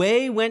 "Your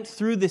way went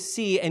through the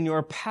sea and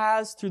your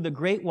paths through the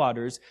great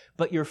waters,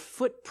 but your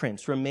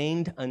footprints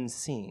remained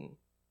unseen."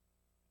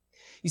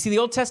 You see, the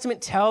Old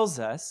Testament tells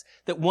us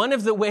that one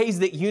of the ways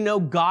that you know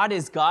God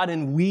is God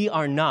and we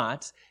are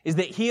not is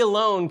that he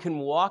alone can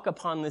walk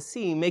upon the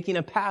sea, making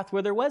a path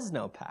where there was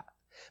no path,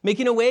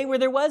 making a way where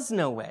there was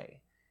no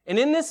way. And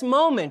in this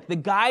moment, the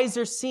guys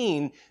are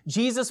seeing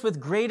Jesus with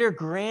greater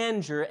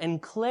grandeur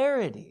and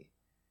clarity.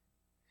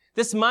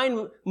 This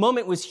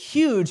moment was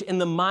huge in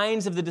the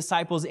minds of the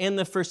disciples and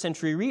the first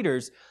century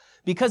readers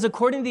because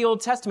according to the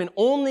Old Testament,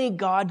 only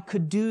God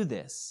could do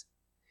this.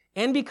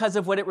 And because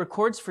of what it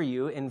records for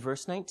you in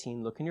verse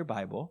 19, look in your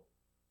Bible,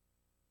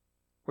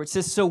 where it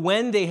says, "So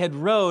when they had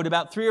rowed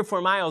about 3 or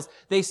 4 miles,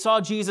 they saw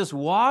Jesus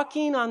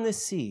walking on the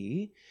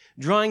sea,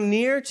 drawing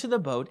near to the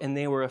boat, and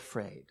they were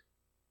afraid."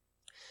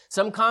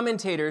 Some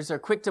commentators are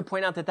quick to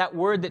point out that that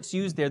word that's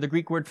used there, the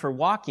Greek word for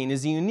walking,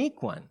 is a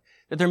unique one.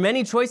 That there are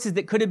many choices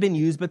that could have been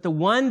used, but the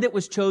one that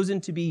was chosen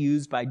to be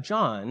used by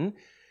John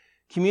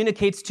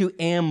communicates to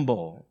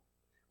amble,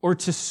 or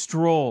to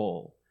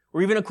stroll,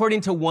 or even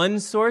according to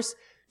one source,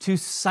 to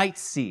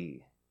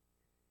sightsee.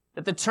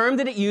 That the term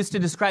that it used to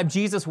describe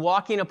Jesus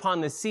walking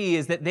upon the sea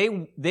is that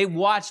they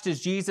watched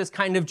as Jesus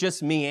kind of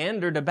just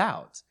meandered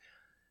about.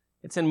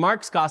 It's in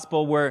Mark's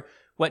gospel where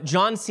what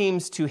John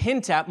seems to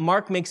hint at,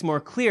 Mark makes more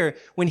clear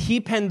when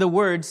he penned the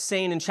words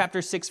saying in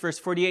chapter 6, verse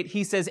 48,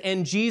 he says,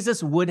 "And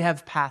Jesus would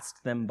have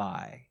passed them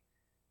by."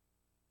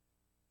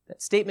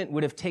 That statement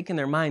would have taken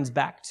their minds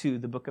back to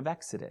the book of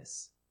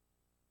Exodus.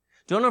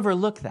 Don't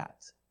overlook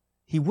that.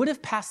 He would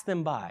have passed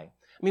them by.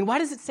 I mean, why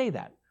does it say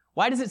that?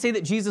 Why does it say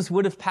that Jesus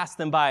would have passed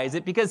them by? Is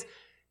it because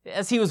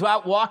as he was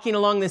out walking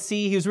along the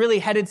sea, he was really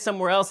headed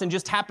somewhere else and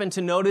just happened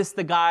to notice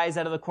the guys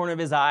out of the corner of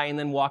his eye and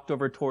then walked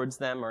over towards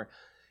them? Or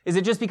is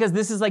it just because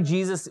this is like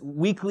Jesus'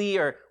 weekly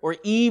or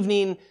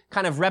evening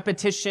kind of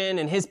repetition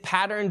and his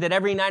pattern that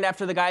every night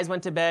after the guys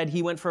went to bed,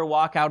 he went for a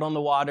walk out on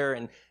the water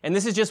and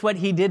this is just what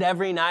he did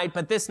every night,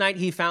 but this night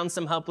he found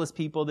some helpless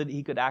people that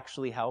he could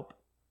actually help?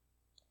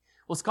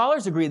 Well,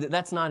 scholars agree that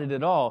that's not it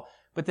at all,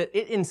 but that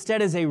it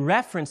instead is a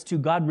reference to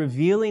God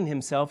revealing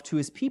himself to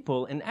his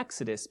people in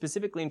Exodus,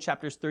 specifically in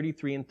chapters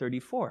 33 and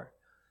 34.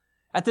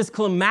 At this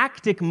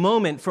climactic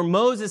moment for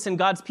Moses and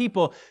God's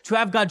people to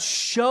have God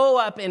show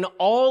up in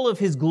all of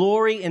his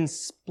glory and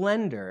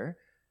splendor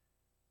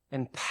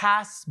and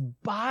pass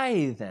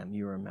by them,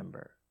 you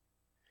remember.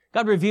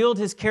 God revealed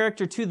his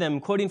character to them,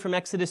 quoting from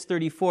Exodus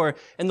 34,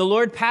 "And the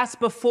Lord passed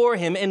before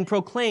him and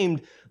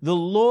proclaimed, the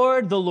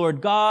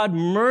Lord God,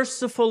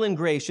 merciful and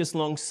gracious,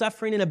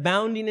 long-suffering and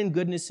abounding in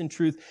goodness and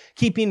truth,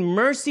 keeping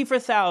mercy for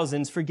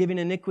thousands, forgiving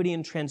iniquity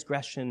and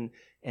transgression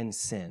and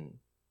sin."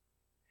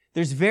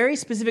 There's very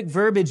specific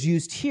verbiage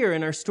used here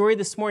in our story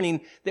this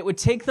morning that would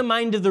take the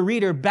mind of the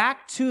reader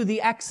back to the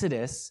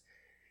Exodus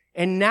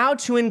and now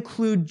to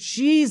include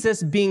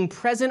Jesus being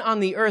present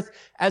on the earth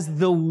as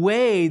the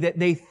way that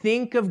they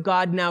think of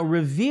God now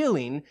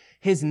revealing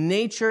his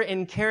nature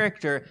and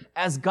character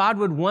as God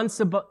would once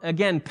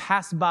again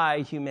pass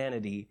by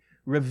humanity,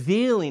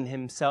 revealing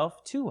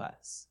himself to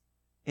us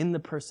in the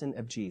person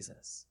of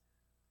Jesus.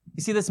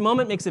 You see, this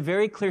moment makes a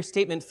very clear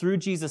statement through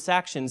Jesus'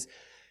 actions.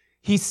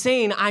 He's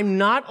saying, I'm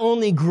not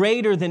only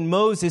greater than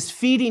Moses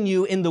feeding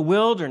you in the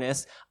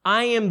wilderness,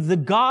 I am the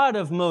God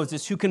of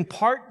Moses who can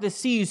part the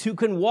seas, who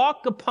can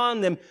walk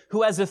upon them,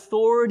 who has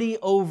authority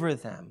over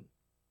them.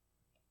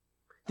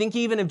 Think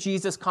even of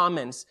Jesus'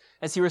 comments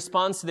as he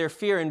responds to their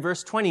fear in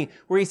verse 20,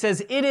 where he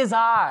says, "It is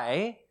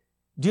I,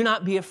 do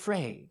not be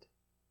afraid."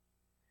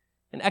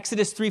 In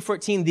Exodus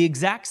 3:14, the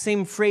exact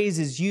same phrase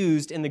is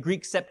used in the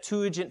Greek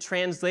Septuagint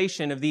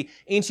translation of the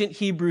ancient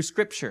Hebrew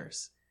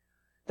scriptures.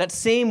 That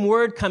same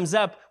word comes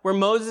up where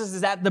Moses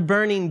is at the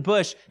burning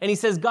bush and he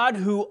says, "God,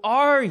 who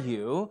are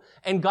you?"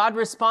 And God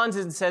responds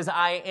and says,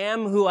 "I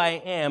am who I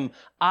am.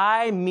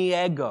 I, me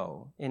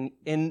ego,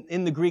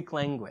 in the Greek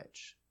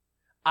language.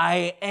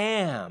 I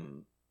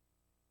am."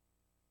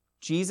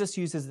 Jesus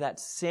uses that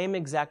same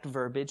exact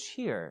verbiage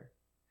here.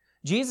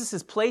 Jesus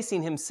is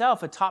placing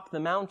himself atop the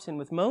mountain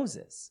with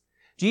Moses.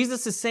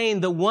 Jesus is saying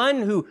the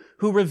one who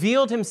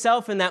revealed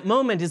himself in that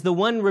moment is the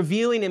one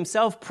revealing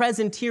himself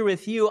present here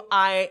with you.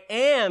 I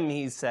am,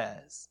 he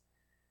says.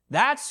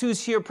 That's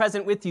who's here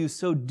present with you,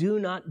 so do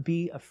not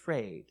be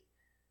afraid.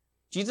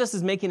 Jesus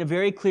is making a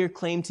very clear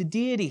claim to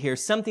deity here,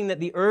 something that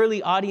the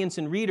early audience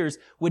and readers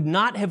would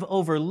not have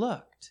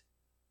overlooked.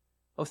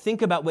 Oh,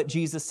 think about what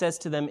Jesus says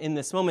to them in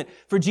this moment.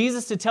 For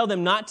Jesus to tell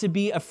them not to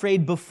be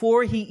afraid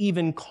before he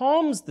even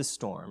calms the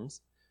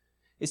storms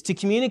is to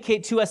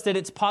communicate to us that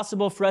it's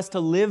possible for us to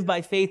live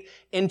by faith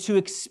and to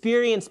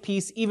experience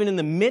peace even in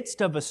the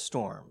midst of a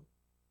storm.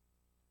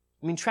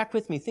 I mean, track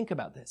with me. Think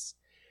about this.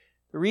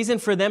 The reason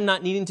for them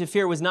not needing to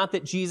fear was not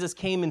that Jesus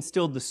came and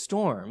stilled the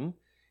storm.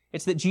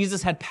 It's that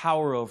Jesus had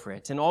power over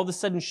it and all of a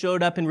sudden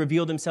showed up and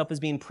revealed himself as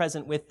being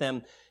present with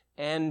them,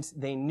 and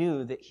they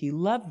knew that he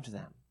loved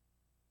them.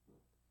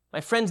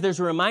 My friends, there's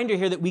a reminder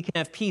here that we can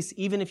have peace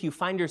even if you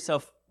find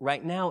yourself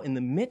right now in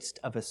the midst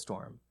of a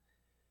storm,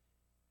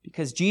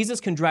 because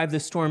Jesus can drive the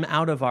storm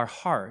out of our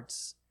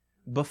hearts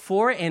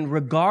before and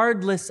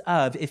regardless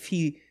of if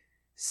he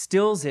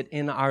stills it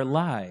in our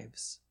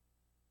lives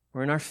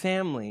or in our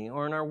family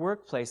or in our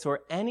workplace or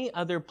any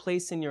other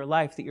place in your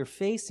life that you're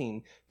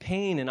facing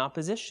pain and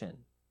opposition.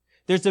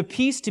 There's a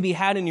peace to be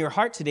had in your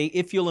heart today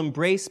if you'll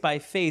embrace by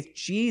faith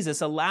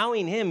Jesus,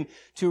 allowing him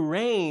to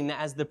reign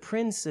as the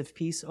Prince of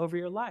Peace over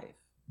your life.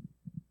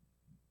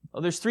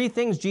 Well, there's three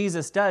things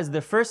Jesus does.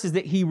 The first is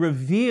that he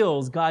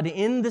reveals God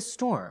in the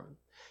storm.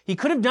 He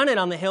could have done it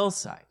on the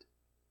hillside,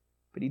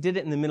 but he did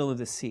it in the middle of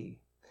the sea.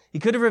 He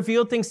could have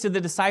revealed things to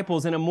the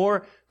disciples in a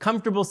more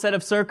comfortable set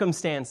of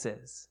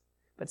circumstances.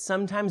 But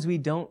sometimes we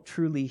don't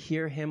truly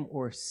hear him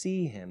or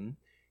see him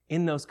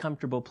in those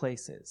comfortable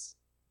places.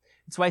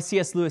 That's why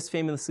C.S. Lewis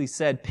famously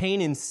said,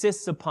 pain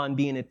insists upon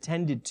being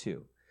attended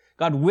to.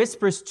 God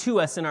whispers to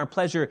us in our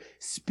pleasure,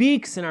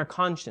 speaks in our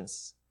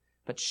conscience,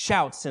 but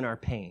shouts in our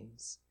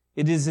pains.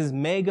 It is his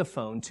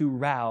megaphone to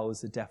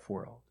rouse a deaf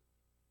world.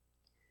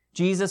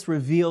 Jesus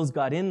reveals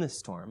God in the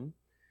storm,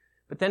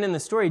 but then in the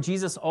story,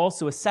 Jesus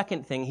also, a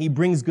second thing, he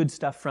brings good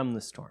stuff from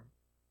the storm.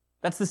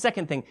 That's the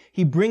second thing.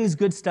 He brings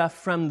good stuff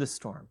from the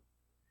storm.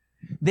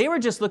 They were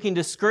just looking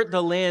to skirt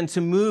the land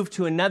to move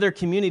to another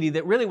community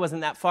that really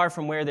wasn't that far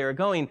from where they were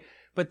going,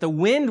 but the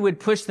wind would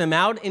push them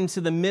out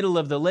into the middle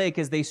of the lake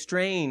as they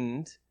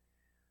strained.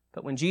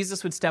 But when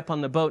Jesus would step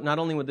on the boat, not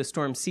only would the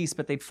storm cease,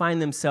 but they'd find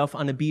themselves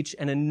on a beach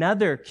in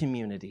another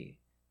community.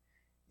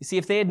 You see,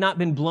 if they had not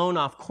been blown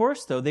off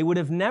course, though, they would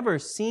have never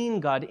seen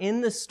God in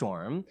the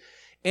storm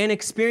and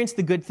experienced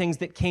the good things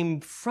that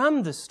came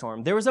from the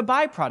storm. There was a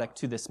byproduct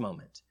to this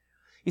moment.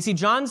 You see,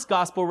 John's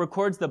gospel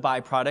records the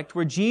byproduct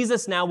where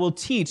Jesus now will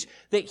teach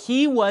that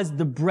he was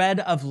the bread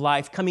of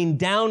life coming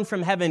down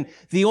from heaven,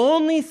 the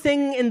only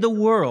thing in the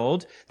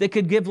world that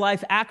could give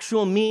life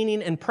actual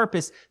meaning and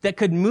purpose, that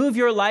could move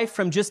your life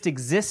from just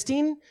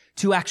existing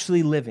to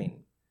actually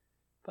living.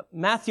 But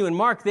Matthew and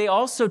Mark, they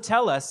also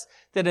tell us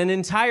that an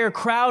entire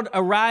crowd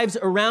arrives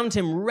around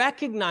him,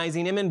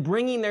 recognizing him and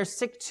bringing their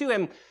sick to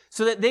him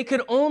so that they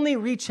could only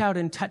reach out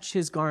and touch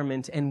his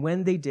garment, and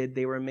when they did,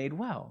 they were made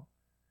well.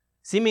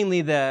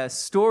 Seemingly the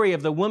story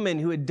of the woman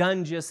who had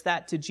done just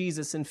that to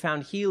Jesus and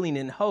found healing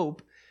and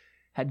hope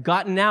had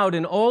gotten out,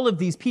 and all of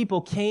these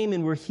people came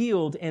and were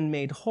healed and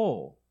made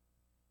whole.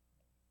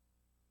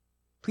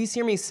 Please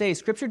hear me say,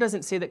 Scripture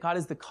doesn't say that God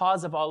is the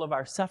cause of all of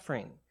our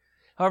suffering.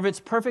 However, it's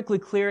perfectly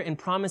clear and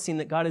promising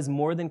that God is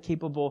more than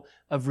capable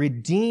of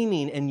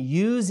redeeming and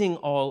using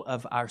all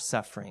of our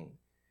suffering,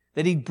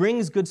 that he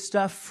brings good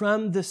stuff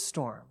from the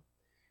storm.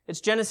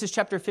 It's Genesis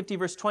chapter 50,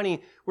 verse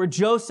 20, where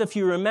Joseph,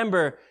 you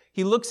remember,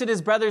 he looks at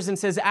his brothers and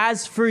says,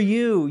 as for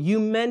you, you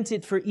meant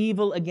it for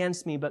evil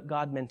against me, but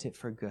God meant it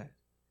for good.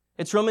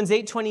 It's Romans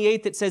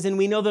 8:28 that says, and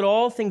we know that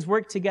all things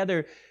work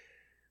together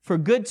for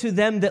good to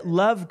them that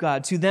love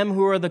God, to them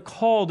who are the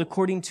called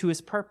according to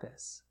his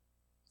purpose.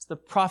 It's the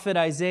prophet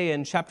Isaiah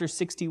in chapter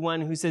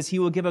 61 who says, he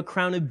will give a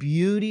crown of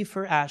beauty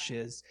for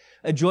ashes,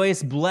 a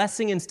joyous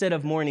blessing instead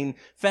of mourning,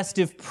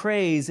 festive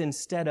praise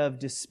instead of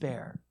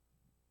despair.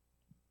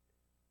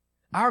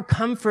 Our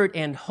comfort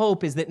and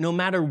hope is that no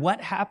matter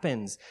what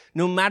happens,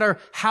 no matter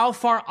how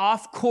far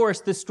off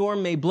course the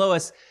storm may blow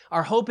us,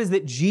 our hope is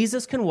that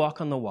Jesus can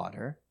walk on the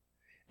water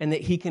and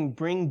that he can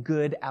bring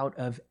good out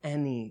of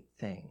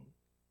anything.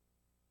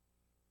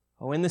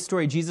 Oh, in the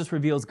story, Jesus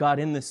reveals God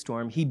in the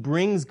storm. He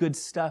brings good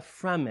stuff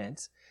from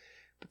it.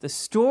 But the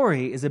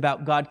story is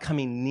about God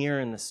coming near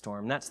in the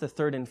storm. That's the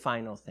third and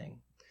final thing.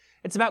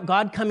 It's about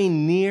God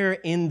coming near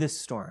in the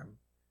storm.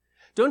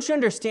 Don't you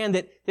understand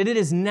that it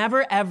is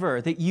never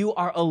ever that you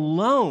are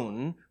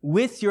alone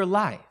with your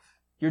life,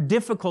 your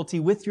difficulty,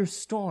 with your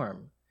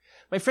storm?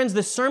 My friends,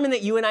 the sermon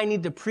that you and I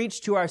need to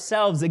preach to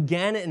ourselves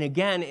again and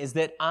again is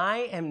that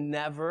I am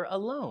never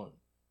alone.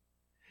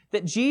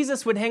 That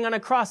Jesus would hang on a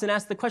cross and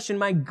ask the question,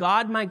 my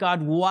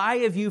God, why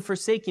have you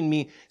forsaken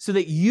me? So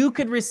that you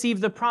could receive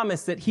the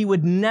promise that he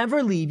would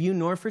never leave you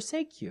nor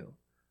forsake you.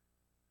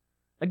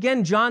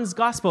 Again, John's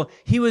gospel,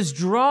 he was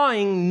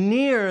drawing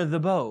near the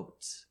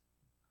boat.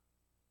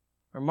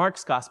 Or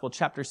Mark's gospel,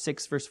 chapter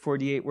 6, verse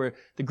 48, where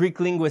the Greek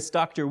linguist,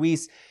 Dr.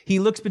 Weiss, he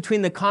looks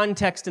between the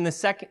context and the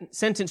second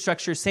sentence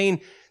structure,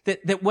 saying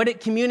that what it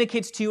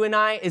communicates to you and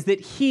I is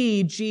that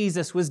he,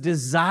 Jesus, was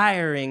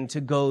desiring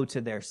to go to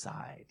their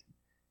side.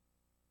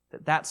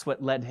 that's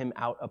what led him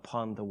out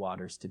upon the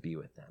waters to be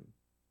with them.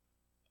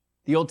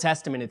 The Old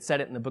Testament had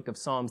said it in the book of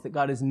Psalms that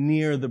God is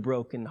near the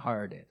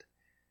brokenhearted.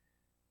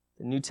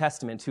 The New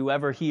Testament,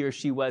 whoever he or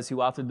she was who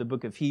authored the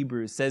book of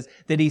Hebrews, says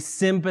that he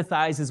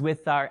sympathizes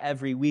with our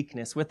every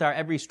weakness, with our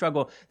every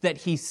struggle, that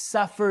he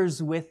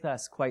suffers with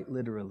us quite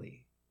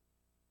literally.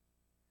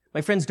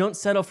 My friends, don't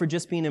settle for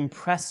just being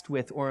impressed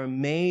with or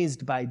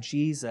amazed by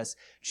Jesus.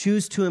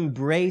 Choose to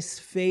embrace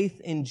faith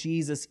in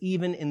Jesus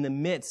even in the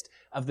midst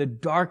of the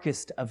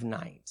darkest of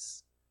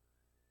nights.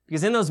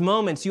 Because in those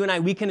moments, you and I,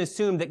 we can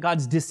assume that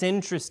God's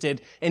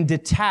disinterested and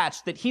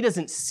detached, that he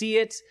doesn't see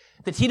it,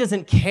 that he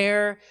doesn't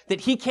care,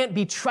 that he can't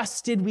be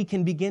trusted. We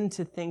can begin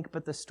to think,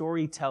 but the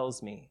story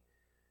tells me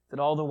that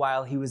all the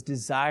while he was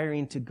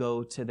desiring to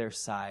go to their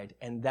side,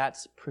 and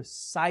that's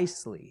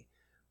precisely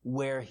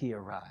where he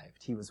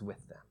arrived. He was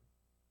with them.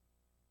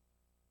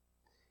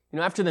 You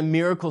know, after the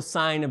miracle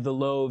sign of the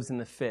loaves and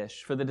the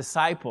fish, for the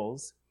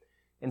disciples,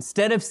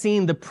 instead of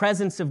seeing the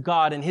presence of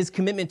God and his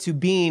commitment to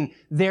being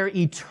their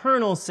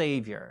eternal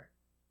Savior,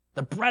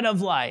 the bread of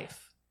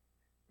life,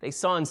 they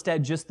saw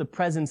instead just the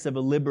presence of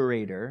a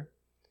liberator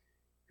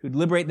who'd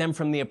liberate them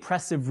from the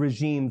oppressive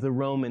regime, the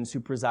Romans who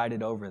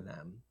presided over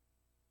them.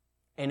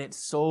 And it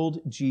sold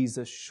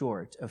Jesus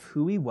short of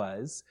who he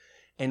was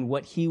and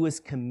what he was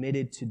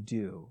committed to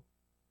do.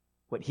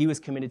 What he was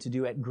committed to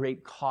do at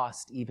great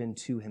cost even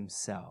to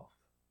himself.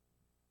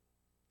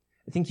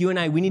 I think you and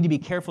I, we need to be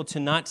careful to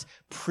not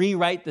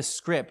pre-write the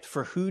script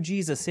for who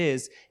Jesus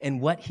is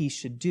and what he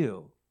should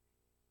do.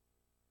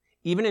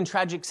 Even in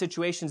tragic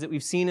situations that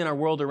we've seen in our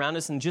world around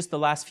us in just the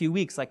last few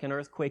weeks, like an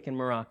earthquake in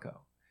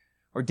Morocco,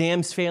 or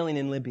dams failing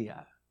in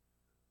Libya,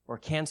 or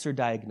cancer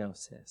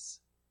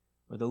diagnosis,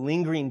 or the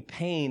lingering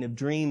pain of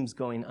dreams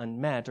going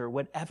unmet, or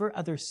whatever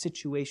other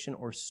situation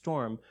or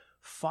storm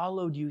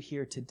followed you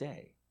here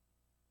today.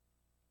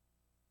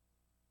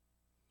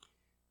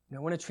 Now, I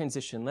want to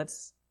transition.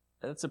 Let's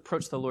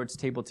approach the Lord's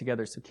table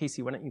together. So,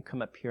 Casey, why don't you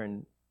come up here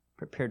and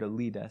prepare to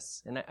lead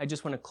us? And I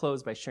just want to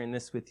close by sharing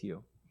this with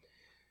you.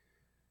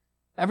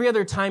 Every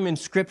other time in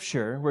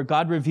Scripture where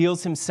God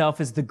reveals himself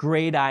as the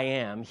great I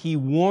am, he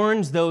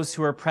warns those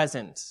who are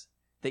present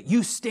that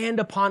you stand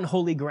upon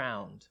holy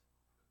ground.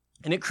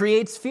 And it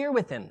creates fear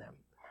within them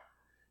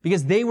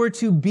because they were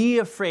to be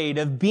afraid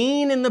of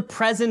being in the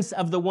presence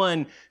of the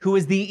one who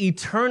is the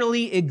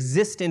eternally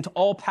existent,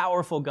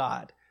 all-powerful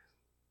God.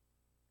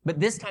 But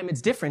this time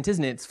it's different,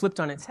 isn't it? It's flipped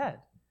on its head.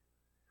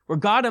 Where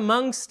God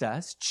amongst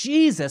us,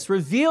 Jesus,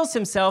 reveals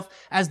himself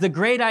as the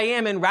great I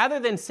am, and rather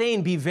than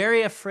saying, be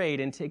very afraid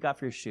and take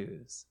off your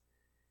shoes,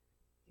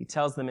 he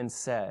tells them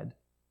instead,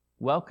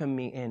 welcome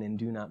me in and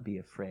do not be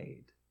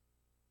afraid.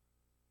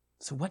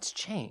 So what's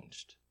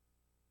changed?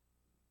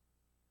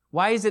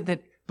 Why is it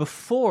that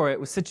before it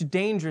was such a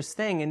dangerous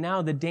thing, and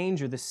now the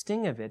danger, the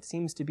sting of it,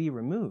 seems to be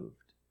removed?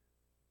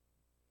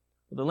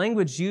 Well, the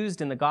language used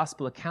in the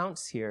gospel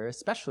accounts here,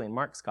 especially in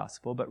Mark's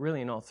gospel, but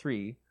really in all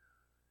three,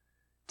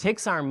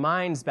 takes our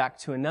minds back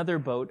to another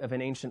boat of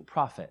an ancient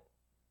prophet.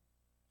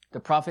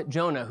 The prophet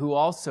Jonah, who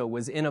also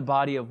was in a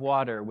body of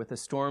water with a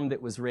storm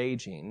that was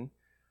raging,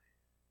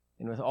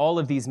 and with all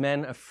of these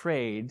men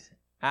afraid,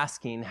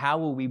 asking, how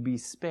will we be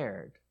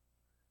spared?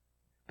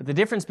 But the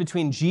difference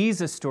between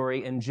Jesus'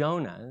 story and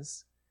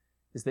Jonah's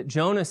is that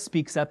Jonah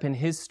speaks up in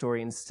his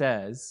story and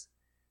says,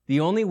 the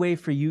only way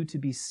for you to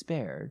be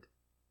spared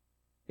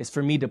is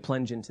for me to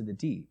plunge into the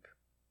deep,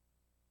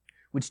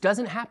 which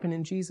doesn't happen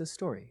in Jesus'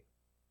 story.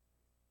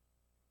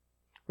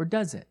 Or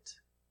does it?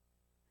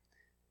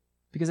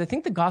 Because I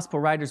think the gospel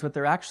writers, what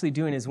they're actually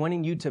doing is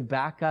wanting you to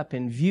back up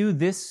and view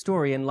this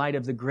story in light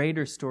of the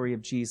greater story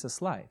of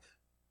Jesus' life,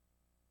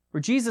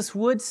 where Jesus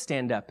would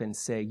stand up and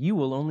say, you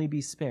will only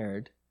be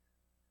spared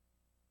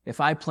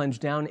if I plunge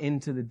down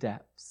into the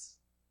depths.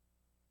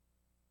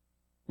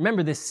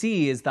 Remember, the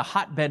sea is the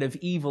hotbed of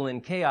evil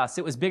and chaos.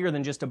 It was bigger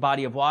than just a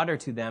body of water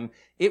to them.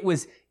 It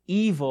was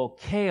evil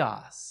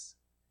chaos.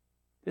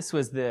 This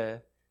was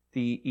the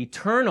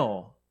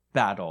eternal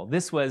battle.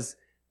 This was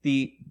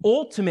the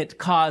ultimate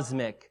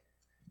cosmic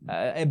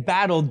a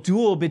battle,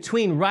 duel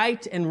between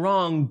right and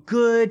wrong,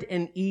 good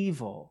and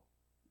evil.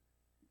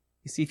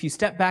 You see, if you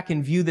step back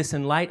and view this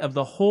in light of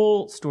the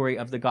whole story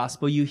of the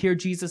gospel, you hear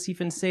Jesus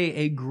even say,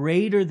 a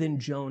greater than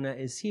Jonah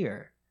is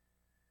here.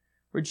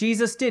 Where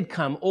Jesus did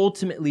come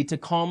ultimately to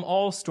calm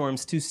all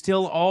storms, to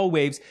still all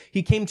waves.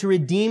 He came to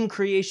redeem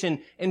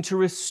creation and to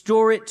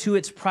restore it to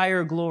its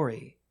prior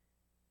glory.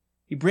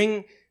 To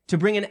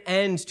bring an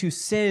end to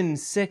sin,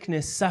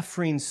 sickness,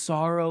 suffering,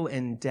 sorrow,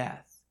 and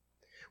death,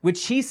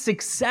 which he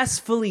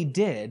successfully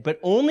did, but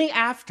only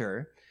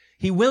after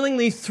he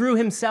willingly threw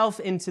himself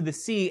into the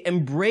sea,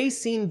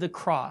 embracing the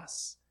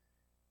cross.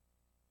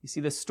 You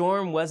see, the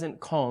storm wasn't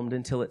calmed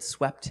until it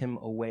swept him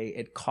away.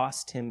 It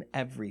cost him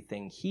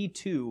everything. He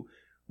too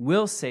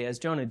will say, as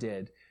Jonah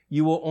did,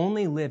 you will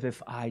only live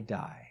if I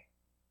die.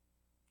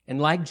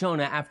 And like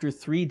Jonah, after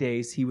 3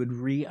 days, he would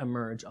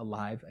re-emerge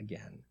alive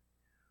again,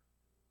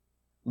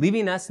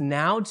 leaving us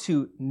now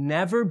to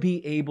never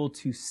be able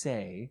to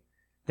say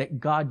that,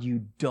 God,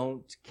 you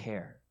don't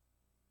care.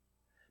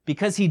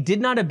 because he did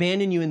not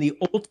abandon you in the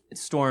ultimate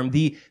storm,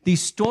 the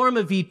storm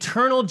of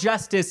eternal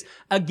justice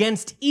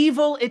against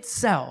evil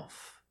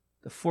itself,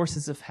 the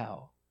forces of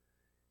hell.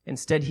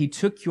 Instead, he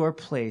took your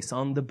place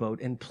on the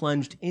boat and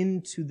plunged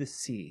into the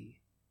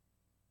sea.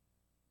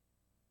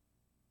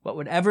 What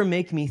would ever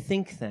make me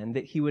think then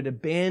that he would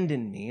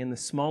abandon me in the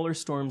smaller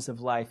storms of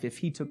life if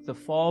he took the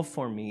fall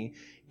for me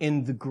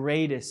in the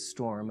greatest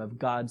storm of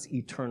God's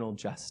eternal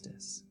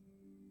justice?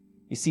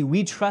 You see,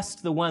 we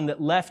trust the one that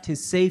left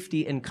his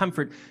safety and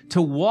comfort to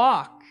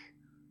walk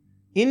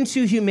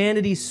into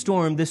humanity's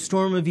storm, the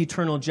storm of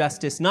eternal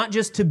justice, not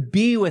just to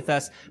be with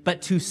us,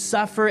 but to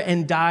suffer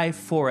and die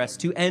for us,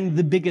 to end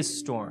the biggest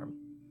storm,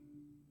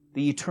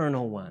 the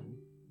eternal one,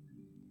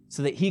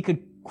 so that he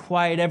could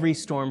quiet every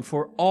storm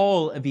for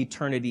all of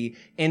eternity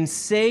and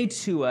say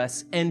to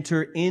us,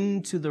 enter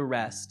into the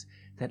rest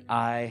that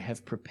I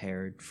have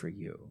prepared for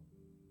you.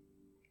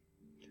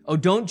 Oh,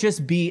 don't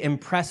just be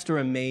impressed or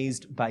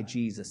amazed by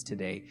Jesus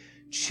today.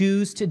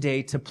 Choose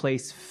today to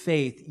place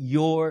faith,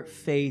 your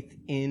faith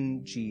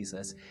in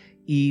Jesus,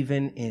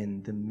 even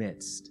in the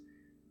midst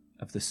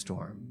of the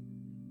storm,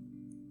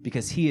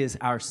 because he is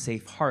our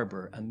safe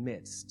harbor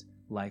amidst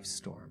life's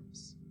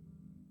storms.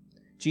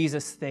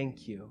 Jesus,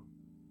 thank you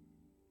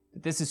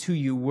that this is who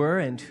you were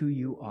and who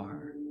you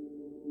are.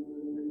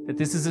 That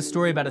this is a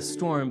story about a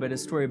storm, but a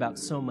story about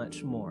so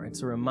much more.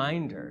 It's a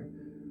reminder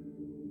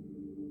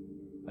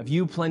of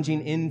you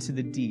plunging into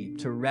the deep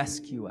to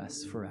rescue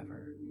us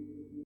forever.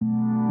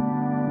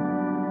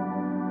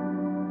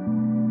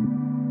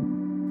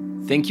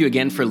 Thank you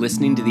again for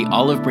listening to the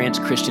Olive Branch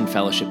Christian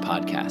Fellowship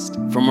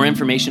podcast. For more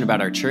information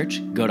about our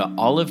church, go to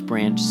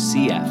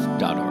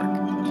olivebranchcf.org.